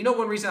 Michael, you know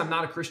one reason I'm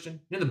not a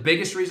Christian? You know the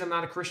biggest reason I'm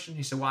not a Christian?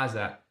 He said, why is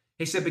that?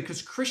 He said,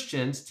 because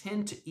Christians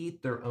tend to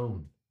eat their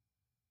own.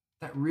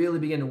 That really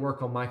began to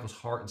work on Michael's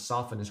heart and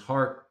soften his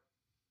heart.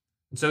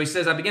 And so he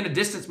says, I began to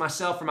distance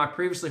myself from my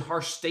previously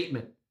harsh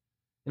statement.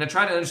 And I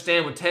tried to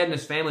understand what Ted and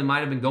his family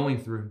might have been going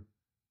through.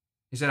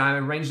 He said, I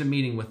arranged a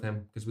meeting with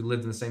him because we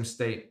lived in the same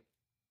state.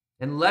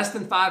 In less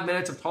than 5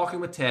 minutes of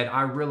talking with Ted,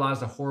 I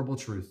realized a horrible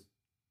truth.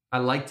 I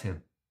liked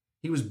him.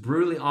 He was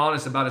brutally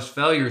honest about his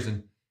failures,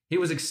 and he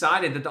was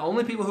excited that the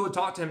only people who would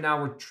talk to him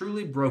now were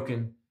truly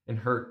broken and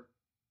hurt.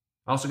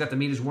 I also got to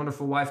meet his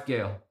wonderful wife,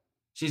 Gail.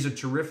 She's a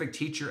terrific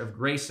teacher of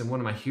grace and one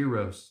of my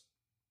heroes.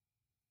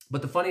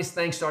 But the funniest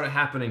thing started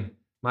happening,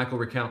 Michael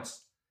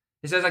recounts.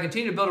 He says, I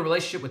continued to build a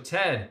relationship with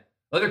Ted.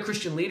 Other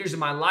Christian leaders in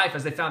my life,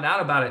 as they found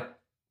out about it,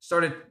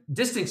 started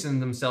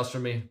distancing themselves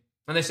from me.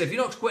 And they said, if you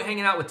don't quit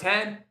hanging out with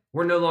Ted,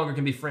 we're no longer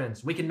can be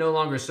friends. We can no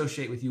longer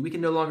associate with you. We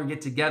can no longer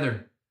get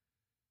together.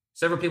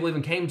 Several people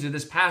even came to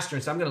this pastor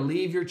and said, I'm going to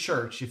leave your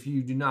church if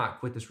you do not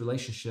quit this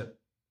relationship.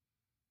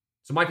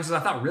 So Michael says, I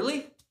thought,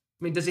 really?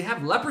 I mean, does he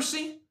have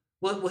leprosy?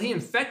 Will he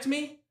infect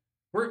me?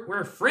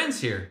 We're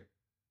friends here.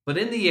 But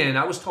in the end,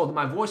 I was told that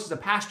my voice as a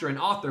pastor and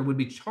author would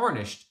be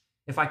tarnished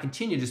if I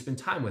continued to spend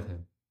time with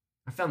him.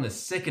 I found this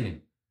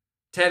sickening.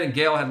 Ted and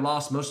Gail had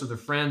lost most of their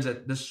friends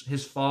at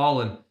his fall,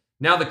 and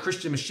now the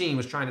Christian machine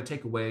was trying to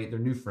take away their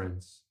new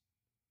friends.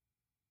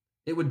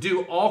 It would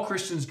do all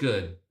Christians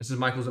good, this is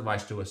Michael's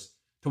advice to us,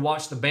 to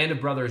watch the Band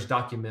of Brothers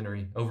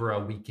documentary over a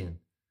weekend,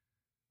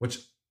 which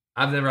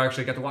I've never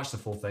actually got to watch the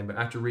full thing, but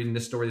after reading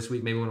this story this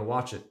week, maybe I want to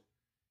watch it.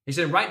 He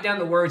said, write down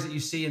the words that you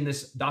see in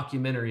this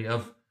documentary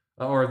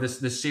or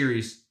this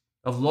series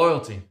of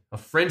loyalty,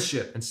 of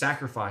friendship and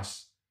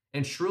sacrifice,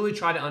 and truly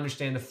try to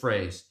understand the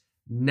phrase,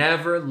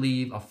 never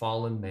leave a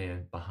fallen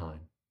man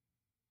behind.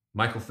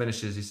 Michael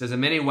finishes, he says, in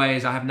many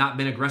ways, I have not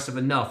been aggressive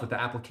enough with the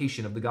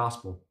application of the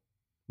gospel.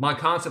 My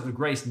concept of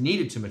grace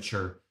needed to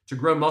mature, to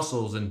grow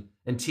muscles and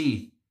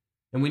teeth.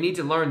 And we need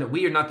to learn that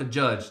we are not the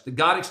judge, that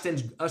God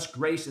extends us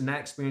grace, and that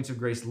experience of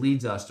grace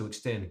leads us to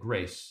extend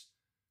grace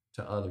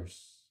to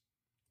others.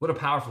 What a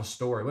powerful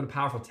story. What a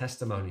powerful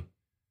testimony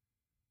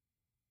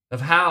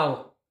of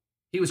how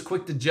he was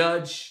quick to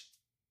judge,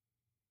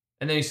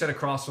 and then he sat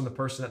across from the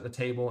person at the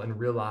table and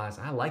realized,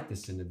 I like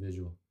this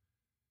individual.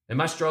 And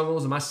my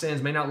struggles and my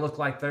sins may not look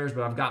like theirs,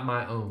 but I've got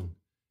my own.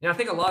 And I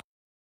think a lot of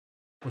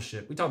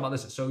discipleship, we talk about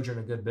this at Sojourn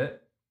a good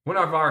bit. One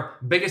of our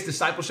biggest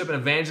discipleship and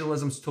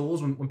evangelism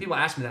tools, when people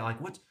ask me that, like,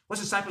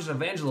 what's discipleship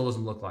and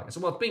evangelism look like? I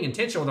said, well, it's being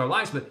intentional with our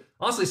lives, but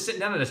honestly, sitting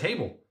down at a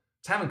table.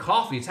 It's having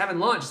coffee. It's having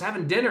lunch. It's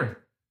having dinner.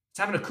 It's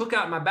having a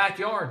cookout in my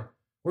backyard.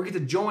 We get to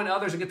join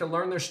others and get to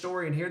learn their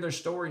story and hear their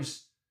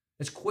stories.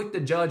 It's quick to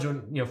judge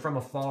from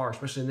afar,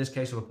 especially in this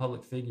case of a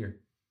public figure.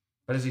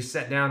 But as he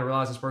sat down and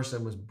realized this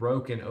person was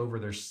broken over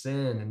their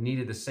sin and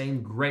needed the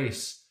same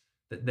grace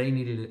that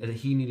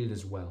he needed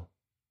as well.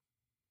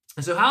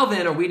 And so how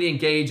then are we to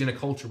engage in a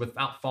culture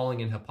without falling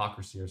in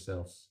hypocrisy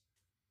ourselves?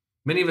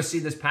 Many of us see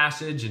this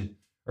passage,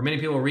 or many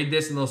people read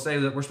this and they'll say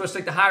that we're supposed to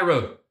take the high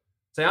road.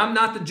 Say, I'm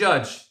not the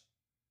judge.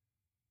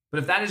 But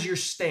if that is your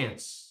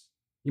stance,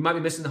 you might be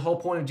missing the whole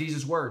point of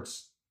Jesus'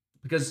 words.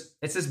 Because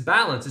it's this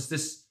balance, it's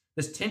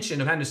this tension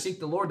of having to seek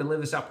the Lord to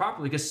live this out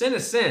properly. Because sin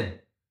is sin.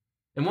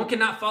 And one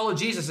cannot follow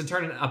Jesus and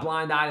turn a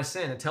blind eye to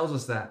sin. It tells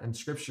us that in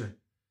Scripture.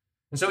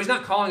 And so he's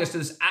not calling us to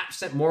this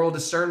absent moral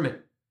discernment.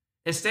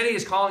 Instead, he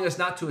is calling us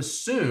not to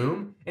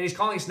assume, and he's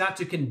calling us not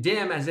to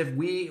condemn as if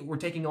we were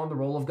taking on the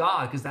role of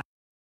God, because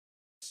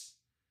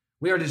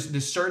we are to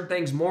discern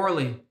things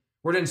morally.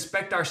 We're to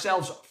inspect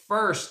ourselves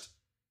first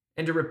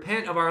and to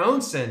repent of our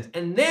own sins,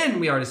 and then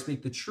we are to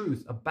speak the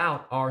truth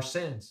about our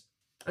sins.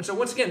 And so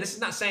once again, this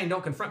is not saying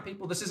don't confront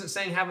people. This isn't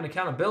saying have an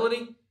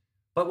accountability,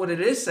 but what it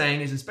is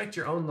saying is inspect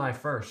your own life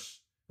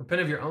first.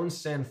 Repent of your own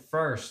sin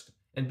first.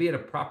 And be at a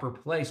proper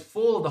place,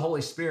 full of the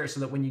Holy Spirit, so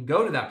that when you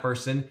go to that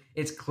person,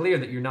 it's clear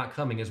that you're not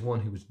coming as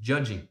one who is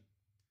judging.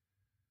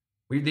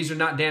 These are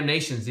not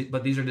damnations,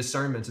 but these are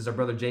discernments, as our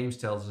brother James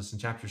tells us in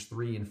chapters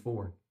 3 and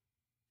 4.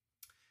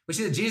 We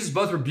see that Jesus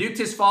both rebuked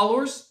his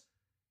followers,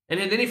 and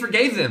then he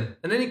forgave them,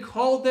 and then he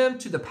called them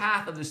to the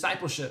path of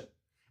discipleship.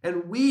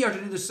 And we are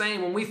to do the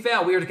same when we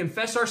fail. We are to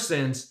confess our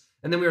sins,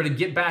 And then we are to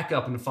get back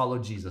up and to follow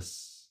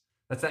Jesus.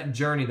 That's that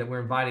journey that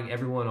we're inviting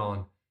everyone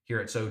on here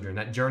at Sojourn,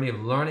 that journey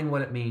of learning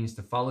what it means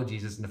to follow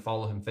Jesus and to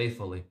follow him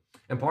faithfully.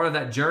 And part of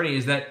that journey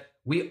is that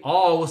we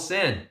all will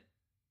sin.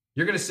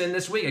 You're going to sin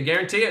this week, I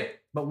guarantee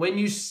it. But when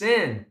you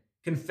sin,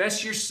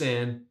 confess your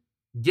sin,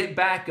 get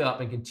back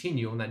up, and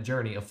continue on that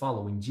journey of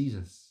following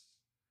Jesus.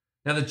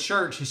 Now, the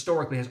church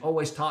historically has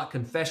always taught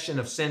confession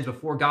of sins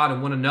before God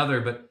and one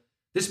another, but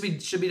this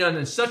should be done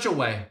in such a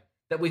way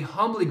that we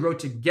humbly grow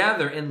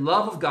together in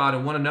love of God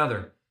and one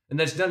another, and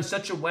that's done in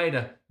such a way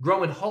to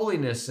grow in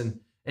holiness and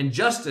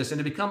justice and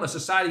to become a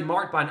society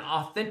marked by an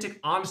authentic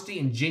honesty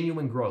and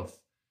genuine growth.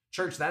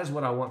 Church, that is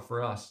what I want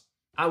for us.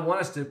 I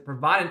want us to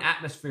provide an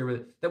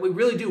atmosphere that we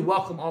really do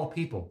welcome all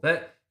people,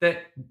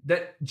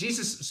 that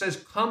Jesus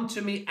says, come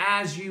to me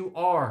as you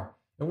are.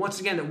 And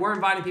once again, that we're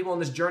inviting people on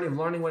this journey of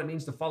learning what it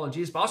means to follow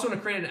Jesus, but also want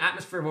to create an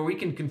atmosphere where we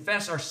can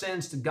confess our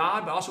sins to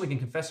God, but also we can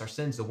confess our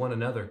sins to one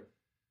another.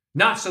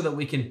 Not so that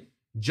we can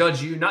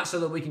judge you, not so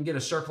that we can get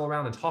a circle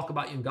around and talk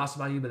about you and gossip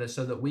about you, but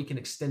so that we can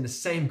extend the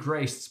same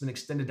grace that's been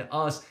extended to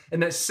us,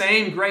 and that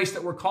same grace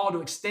that we're called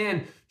to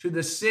extend to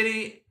the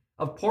city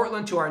of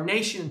Portland, to our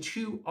nation,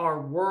 to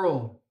our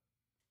world.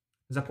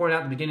 As I pointed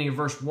out at the beginning of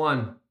verse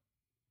 1,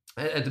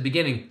 at the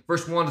beginning,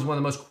 verse 1 is one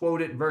of the most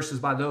quoted verses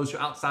by those who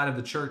are outside of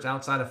the church,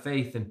 outside of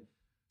faith. And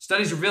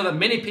studies reveal that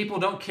many people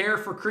don't care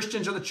for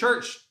Christians or the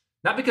church,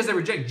 not because they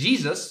reject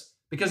Jesus,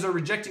 because they're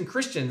rejecting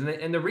Christians.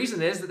 And the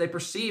reason is that they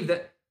perceive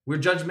that we're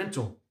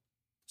judgmental.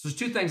 So there's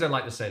two things I'd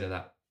like to say to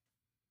that.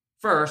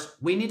 First,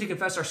 we need to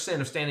confess our sin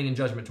of standing in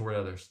judgment toward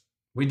others.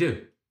 We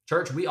do.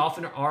 Church, we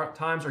often at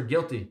times are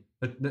guilty.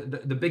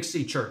 The big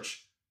C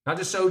church, not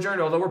just Sojourn,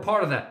 although we're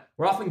part of that.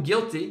 We're often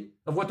guilty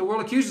of what the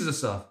world accuses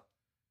us of.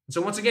 And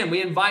so once again,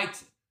 we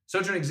invite,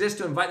 Sojourn exists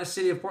to invite the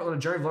city of Portland on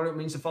a journey of learning what it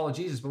means to follow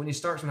Jesus. But we need to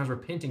start sometimes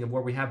repenting of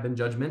where we have been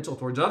judgmental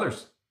towards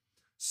others.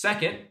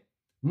 Second,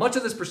 much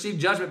of this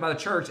perceived judgment by the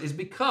church is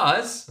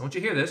because, I want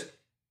you to hear this,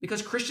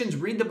 because Christians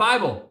read the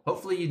Bible.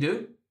 Hopefully you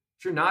do.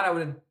 If you're not, I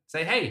would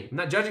say, hey, I'm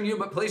not judging you,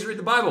 but please read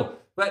the Bible.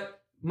 But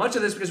much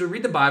of this because we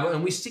read the Bible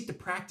and we seek to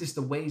practice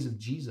the ways of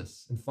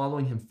Jesus and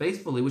following him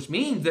faithfully, which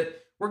means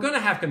that we're going to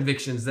have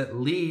convictions that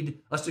lead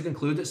us to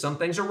conclude that some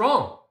things are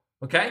wrong,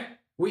 okay?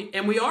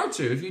 We are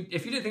to. If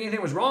you didn't think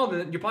anything was wrong,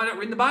 then you're probably not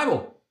reading the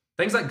Bible.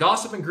 Things like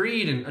gossip and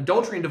greed and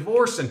adultery and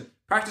divorce and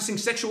practicing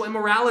sexual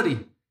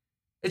immorality.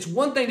 It's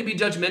one thing to be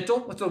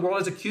judgmental, what the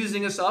world is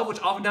accusing us of,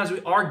 which oftentimes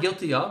we are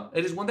guilty of.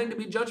 It is one thing to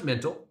be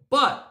judgmental,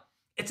 but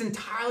it's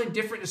entirely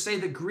different to say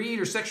that greed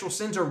or sexual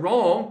sins are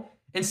wrong,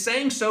 and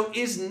saying so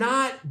is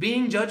not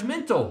being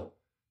judgmental.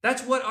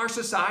 That's what our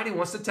society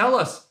wants to tell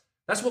us.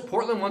 That's what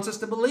Portland wants us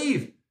to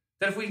believe.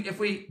 That if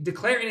we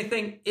declare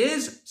anything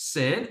is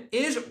sin,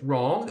 is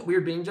wrong, that we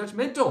are being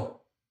judgmental.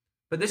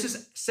 But this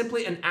is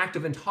simply an act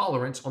of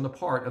intolerance on the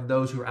part of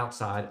those who are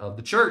outside of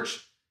the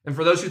church. And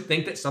for those who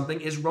think that something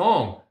is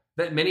wrong,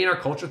 that many in our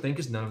culture think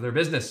is none of their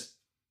business.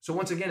 So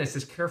once again, it's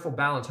this careful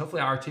balance.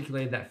 Hopefully I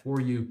articulated that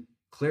for you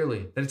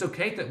clearly, that it's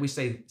okay that we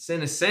say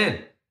sin is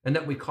sin and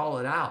that we call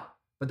it out,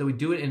 but that we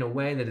do it in a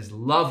way that is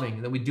loving,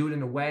 and that we do it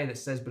in a way that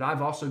says, but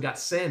I've also got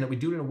sin, that we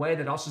do it in a way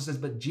that also says,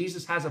 but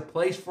Jesus has a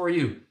place for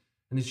you,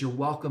 and that you're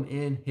welcome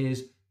in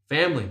his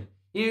family.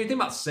 You think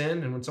about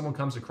sin, and when someone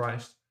comes to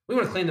Christ, we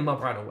want to clean them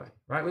up right away,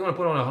 right? We want to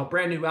put on a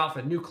brand new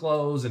outfit, new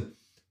clothes, and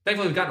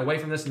thankfully we've gotten away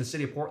from this in the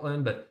city of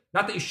Portland, but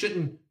not that you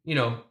shouldn't,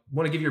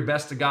 want to give your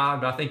best to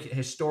God, but I think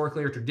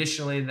historically or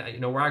traditionally,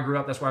 where I grew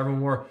up, that's why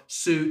everyone wore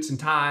suits and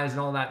ties and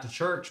all that to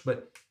church.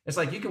 But it's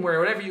like you can wear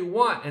whatever you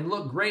want and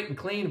look great and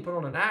clean and put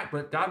on an act,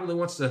 but God really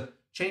wants to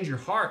change your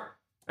heart.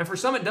 And for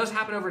some, it does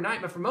happen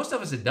overnight, but for most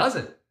of us, it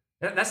doesn't.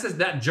 That's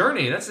that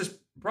journey. That's this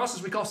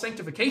process we call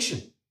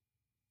sanctification.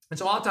 And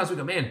so a lot of times we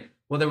go, man,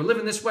 well, they were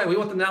living this way. We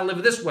want them now to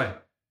live this way.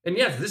 And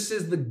yes, this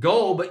is the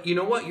goal, but you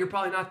know what? You're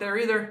probably not there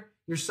either.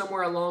 You're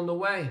somewhere along the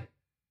way.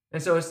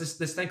 And so it's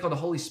this thing called the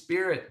Holy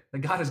Spirit that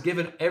God has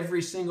given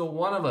every single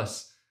one of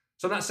us.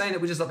 So I'm not saying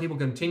that we just let people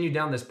continue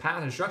down this path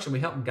of instruction.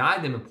 We help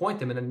guide them and point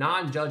them in a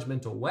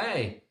non-judgmental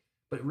way,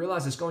 but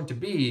realize it's going to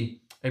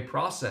be a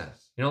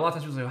process. A lot of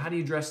times people say, well, how do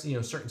you address,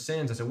 certain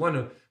sins? I said,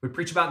 one, we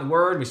preach about it in the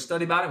Word, we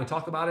study about it, we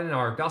talk about it in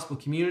our gospel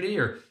community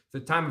or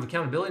the time of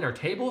accountability in our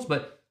tables.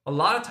 But a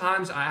lot of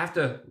times I have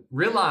to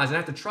realize and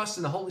I have to trust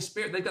in the Holy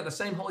Spirit. They've got the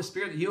same Holy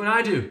Spirit that you and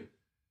I do.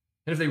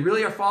 And if they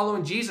really are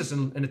following Jesus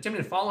and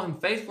attempting to follow him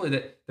faithfully,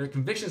 that their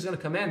conviction is going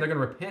to come in, they're going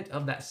to repent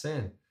of that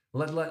sin.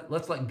 Let's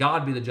let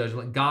God be the judge.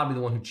 Let God be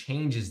the one who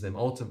changes them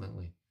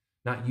ultimately,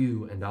 not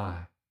you and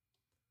I.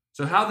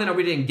 So how then are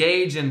we to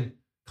engage in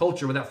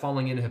culture without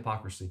falling into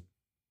hypocrisy?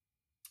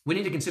 We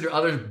need to consider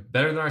others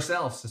better than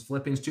ourselves, as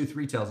Philippians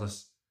 2:3 tells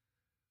us.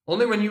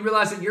 Only when you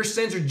realize that your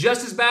sins are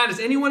just as bad as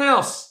anyone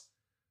else,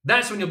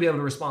 that's when you'll be able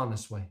to respond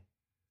this way.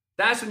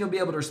 That's when you'll be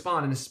able to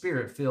respond in a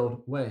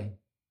spirit-filled way.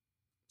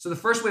 So the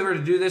first way we're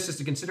to do this is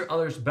to consider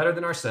others better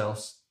than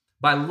ourselves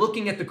by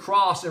looking at the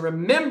cross and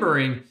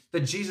remembering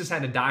that Jesus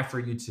had to die for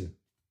you too.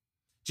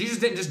 Jesus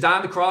didn't just die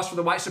on the cross for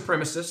the white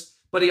supremacists,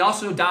 but he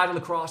also died on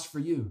the cross for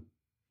you.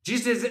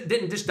 Jesus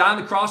didn't just die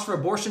on the cross for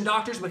abortion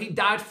doctors, but he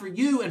died for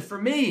you and for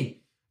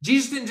me.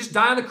 Jesus didn't just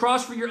die on the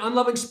cross for your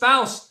unloving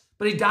spouse,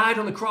 but he died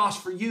on the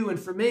cross for you and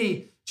for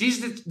me.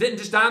 Jesus didn't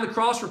just die on the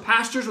cross for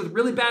pastors with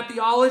really bad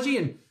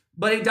theology,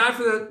 but he died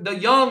for the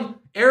young,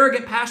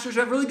 arrogant pastors who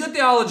have really good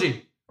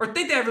theology or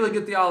think they have really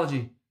good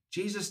theology.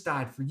 Jesus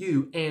died for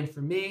you and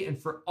for me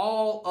and for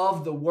all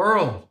of the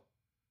world.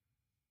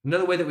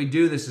 Another way that we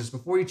do this is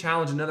before you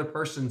challenge another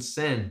person's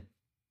sin,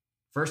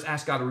 first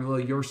ask God to reveal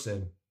your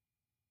sin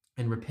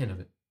and repent of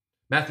it.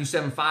 Matthew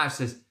 7:5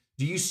 says,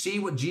 do you see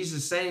what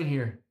Jesus is saying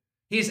here?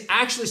 He is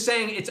actually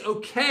saying it's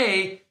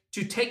okay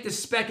to take the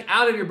speck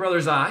out of your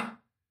brother's eye.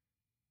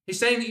 He's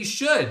saying that you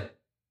should.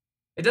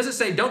 It doesn't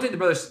say don't take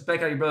the speck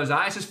out of your brother's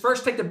eye. It says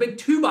first take the big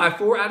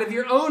 2x4 out of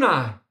your own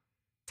eye.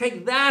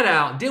 Take that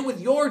out. Deal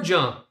with your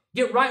junk.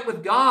 Get right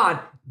with God.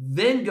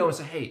 Then go and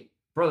say, hey,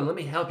 brother, let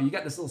me help you. You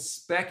got this little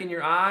speck in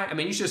your eye. I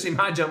mean, you should have seen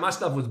my junk. My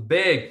stuff was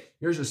big.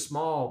 Yours is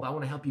small, but I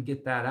want to help you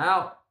get that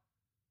out.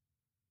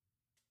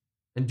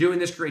 And doing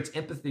this creates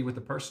empathy with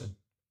the person.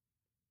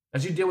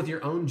 As you deal with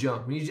your own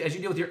junk, as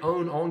you deal with your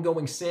own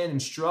ongoing sin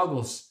and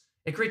struggles,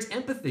 it creates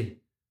empathy.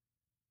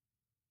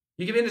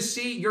 You begin to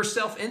see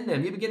yourself in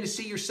them. You begin to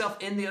see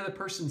yourself in the other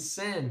person's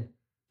sin.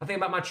 I think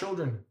about my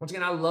children. Once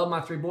again, I love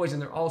my 3 boys,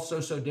 and they're all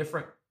so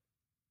different.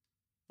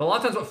 But a lot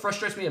of times what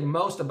frustrates me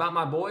most about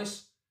my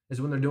boys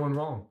is when they're doing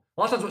wrong.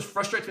 A lot of times what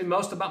frustrates me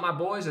most about my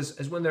boys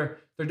is when they're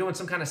doing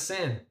some kind of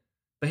sin.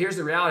 But here's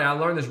the reality. I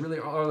learned this really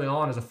early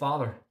on as a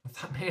father. I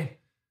thought, man,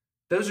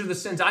 those are the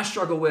sins I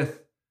struggle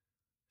with.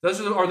 Those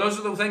are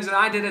the things that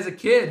I did as a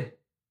kid.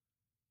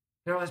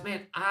 And I realized,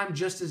 man, I'm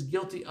just as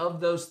guilty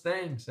of those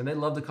things. And they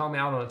love to call me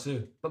out on it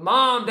too. But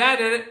mom, dad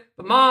did it.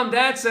 But mom,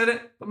 dad said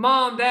it. But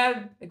mom,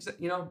 dad,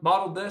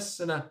 modeled this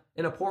in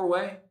a poor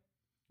way.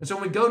 And so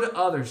when we go to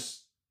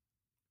others,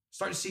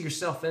 start to see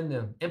yourself in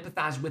them.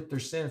 Empathize with their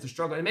sin, if they're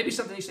struggling. And maybe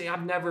something you say,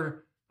 I've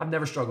never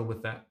struggled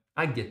with that.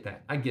 I get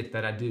that. I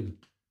do.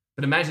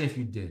 But imagine if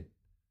you did.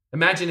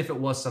 Imagine if it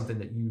was something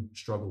that you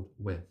struggled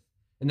with.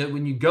 And that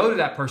when you go to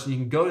that person, you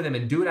can go to them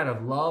and do it out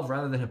of love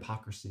rather than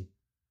hypocrisy.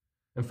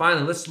 And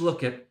finally, let's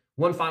look at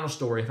one final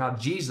story of how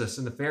Jesus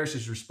and the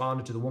Pharisees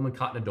responded to the woman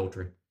caught in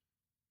adultery.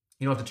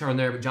 You don't have to turn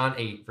there, but John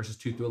 8, verses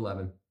 2 through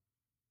 11. It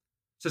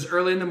says,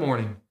 early in the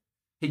morning,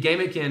 he came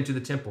again to the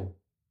temple.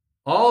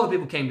 All the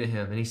people came to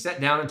him, and he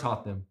sat down and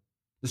taught them.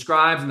 The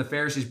scribes and the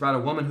Pharisees brought a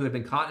woman who had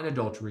been caught in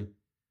adultery,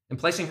 and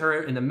placing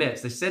her in the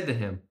midst, they said to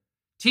him,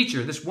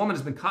 Teacher, this woman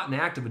has been caught in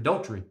the act of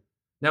adultery.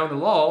 Now in the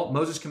law,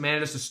 Moses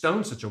commanded us to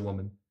stone such a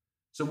woman.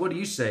 So what do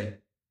you say?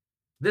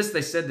 This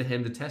they said to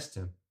him to test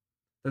him,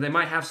 that they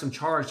might have some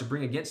charge to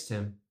bring against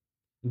him.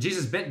 And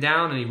Jesus bent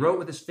down and he wrote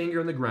with his finger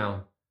on the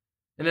ground.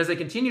 And as they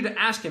continued to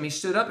ask him, he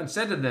stood up and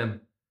said to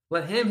them,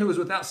 Let him who is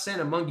without sin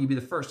among you be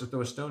the first to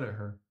throw a stone at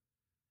her.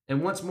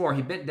 And once more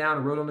he bent down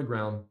and wrote on the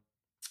ground.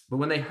 But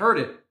when they heard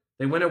it,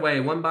 they went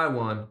away one by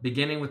one,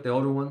 beginning with the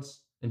older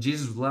ones. And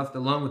Jesus was left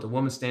alone with the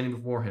woman standing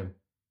before him.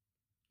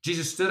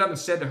 Jesus stood up and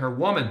said to her,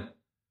 Woman,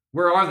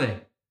 where are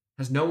they?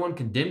 Has no one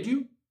condemned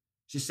you?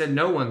 She said,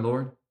 No one,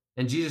 Lord.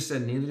 And Jesus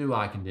said, Neither do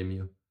I condemn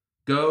you.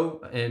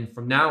 Go, and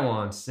from now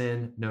on,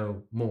 sin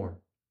no more.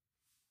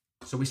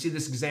 So we see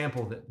this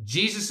example that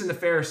Jesus and the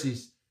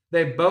Pharisees,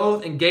 they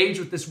both engaged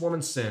with this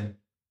woman's sin.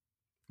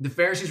 The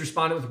Pharisees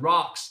responded with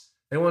rocks.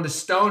 They wanted to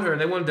stone her.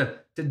 They wanted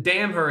to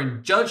damn her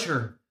and judge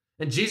her.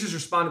 And Jesus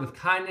responded with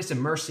kindness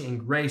and mercy and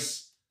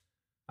grace.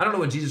 I don't know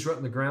what Jesus wrote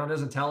on the ground. It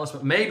doesn't tell us,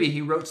 but maybe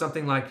he wrote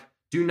something like,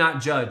 do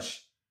not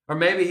judge. Or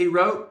maybe he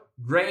wrote,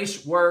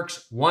 grace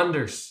works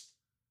wonders.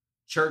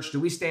 Church, do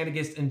we stand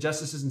against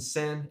injustices and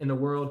sin in the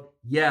world?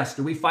 Yes.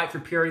 Do we fight for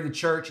purity of the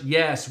church?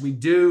 Yes, we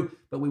do.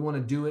 But we want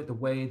to do it the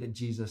way that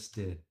Jesus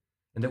did.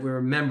 And that we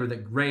remember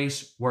that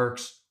grace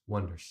works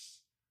wonders.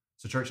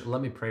 So church,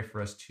 let me pray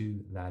for us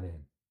to that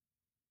end.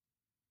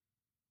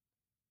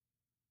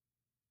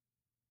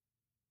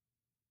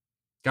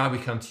 God, we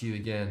come to you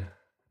again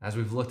as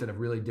we've looked at a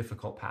really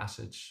difficult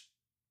passage.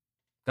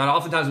 God,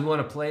 oftentimes we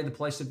want to play the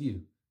place of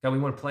you. God, we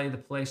want to play the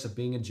place of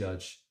being a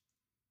judge.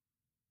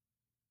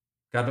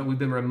 God, but we've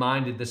been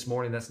reminded this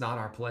morning that's not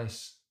our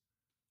place.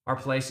 Our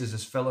place is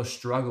as fellow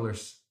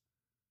strugglers.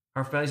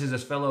 Our place is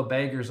as fellow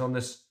beggars on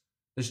this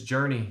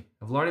journey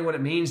of learning what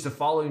it means to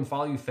follow you and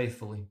follow you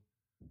faithfully.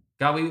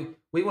 God,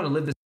 we want to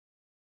live this.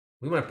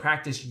 We want to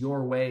practice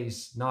your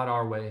ways, not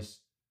our ways.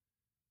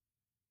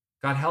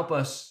 God, help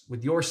us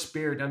with your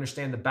spirit to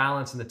understand the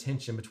balance and the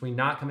tension between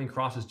not coming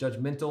across as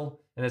judgmental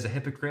and as a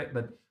hypocrite,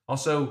 but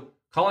also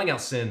calling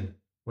out sin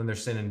when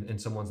there's sin in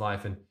someone's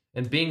life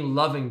and being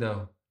loving,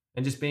 though,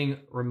 and just being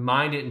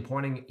reminded and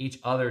pointing each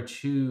other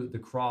to the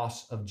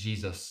cross of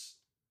Jesus.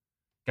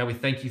 God, we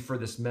thank you for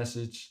this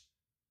message.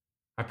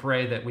 I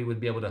pray that we would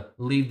be able to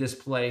leave this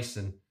place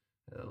and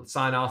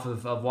sign off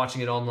of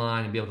watching it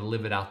online and be able to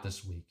live it out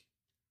this week.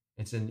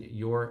 It's in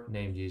your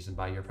name, Jesus, and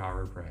by your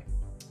power we pray.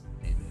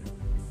 Amen.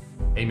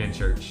 Amen,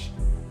 church.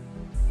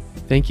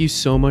 Thank you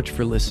so much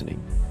for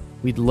listening.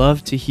 We'd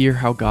love to hear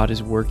how God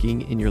is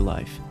working in your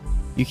life.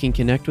 You can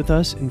connect with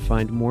us and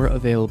find more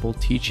available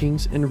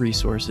teachings and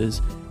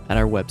resources at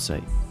our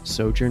website,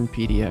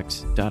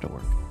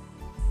 sojournpdx.org.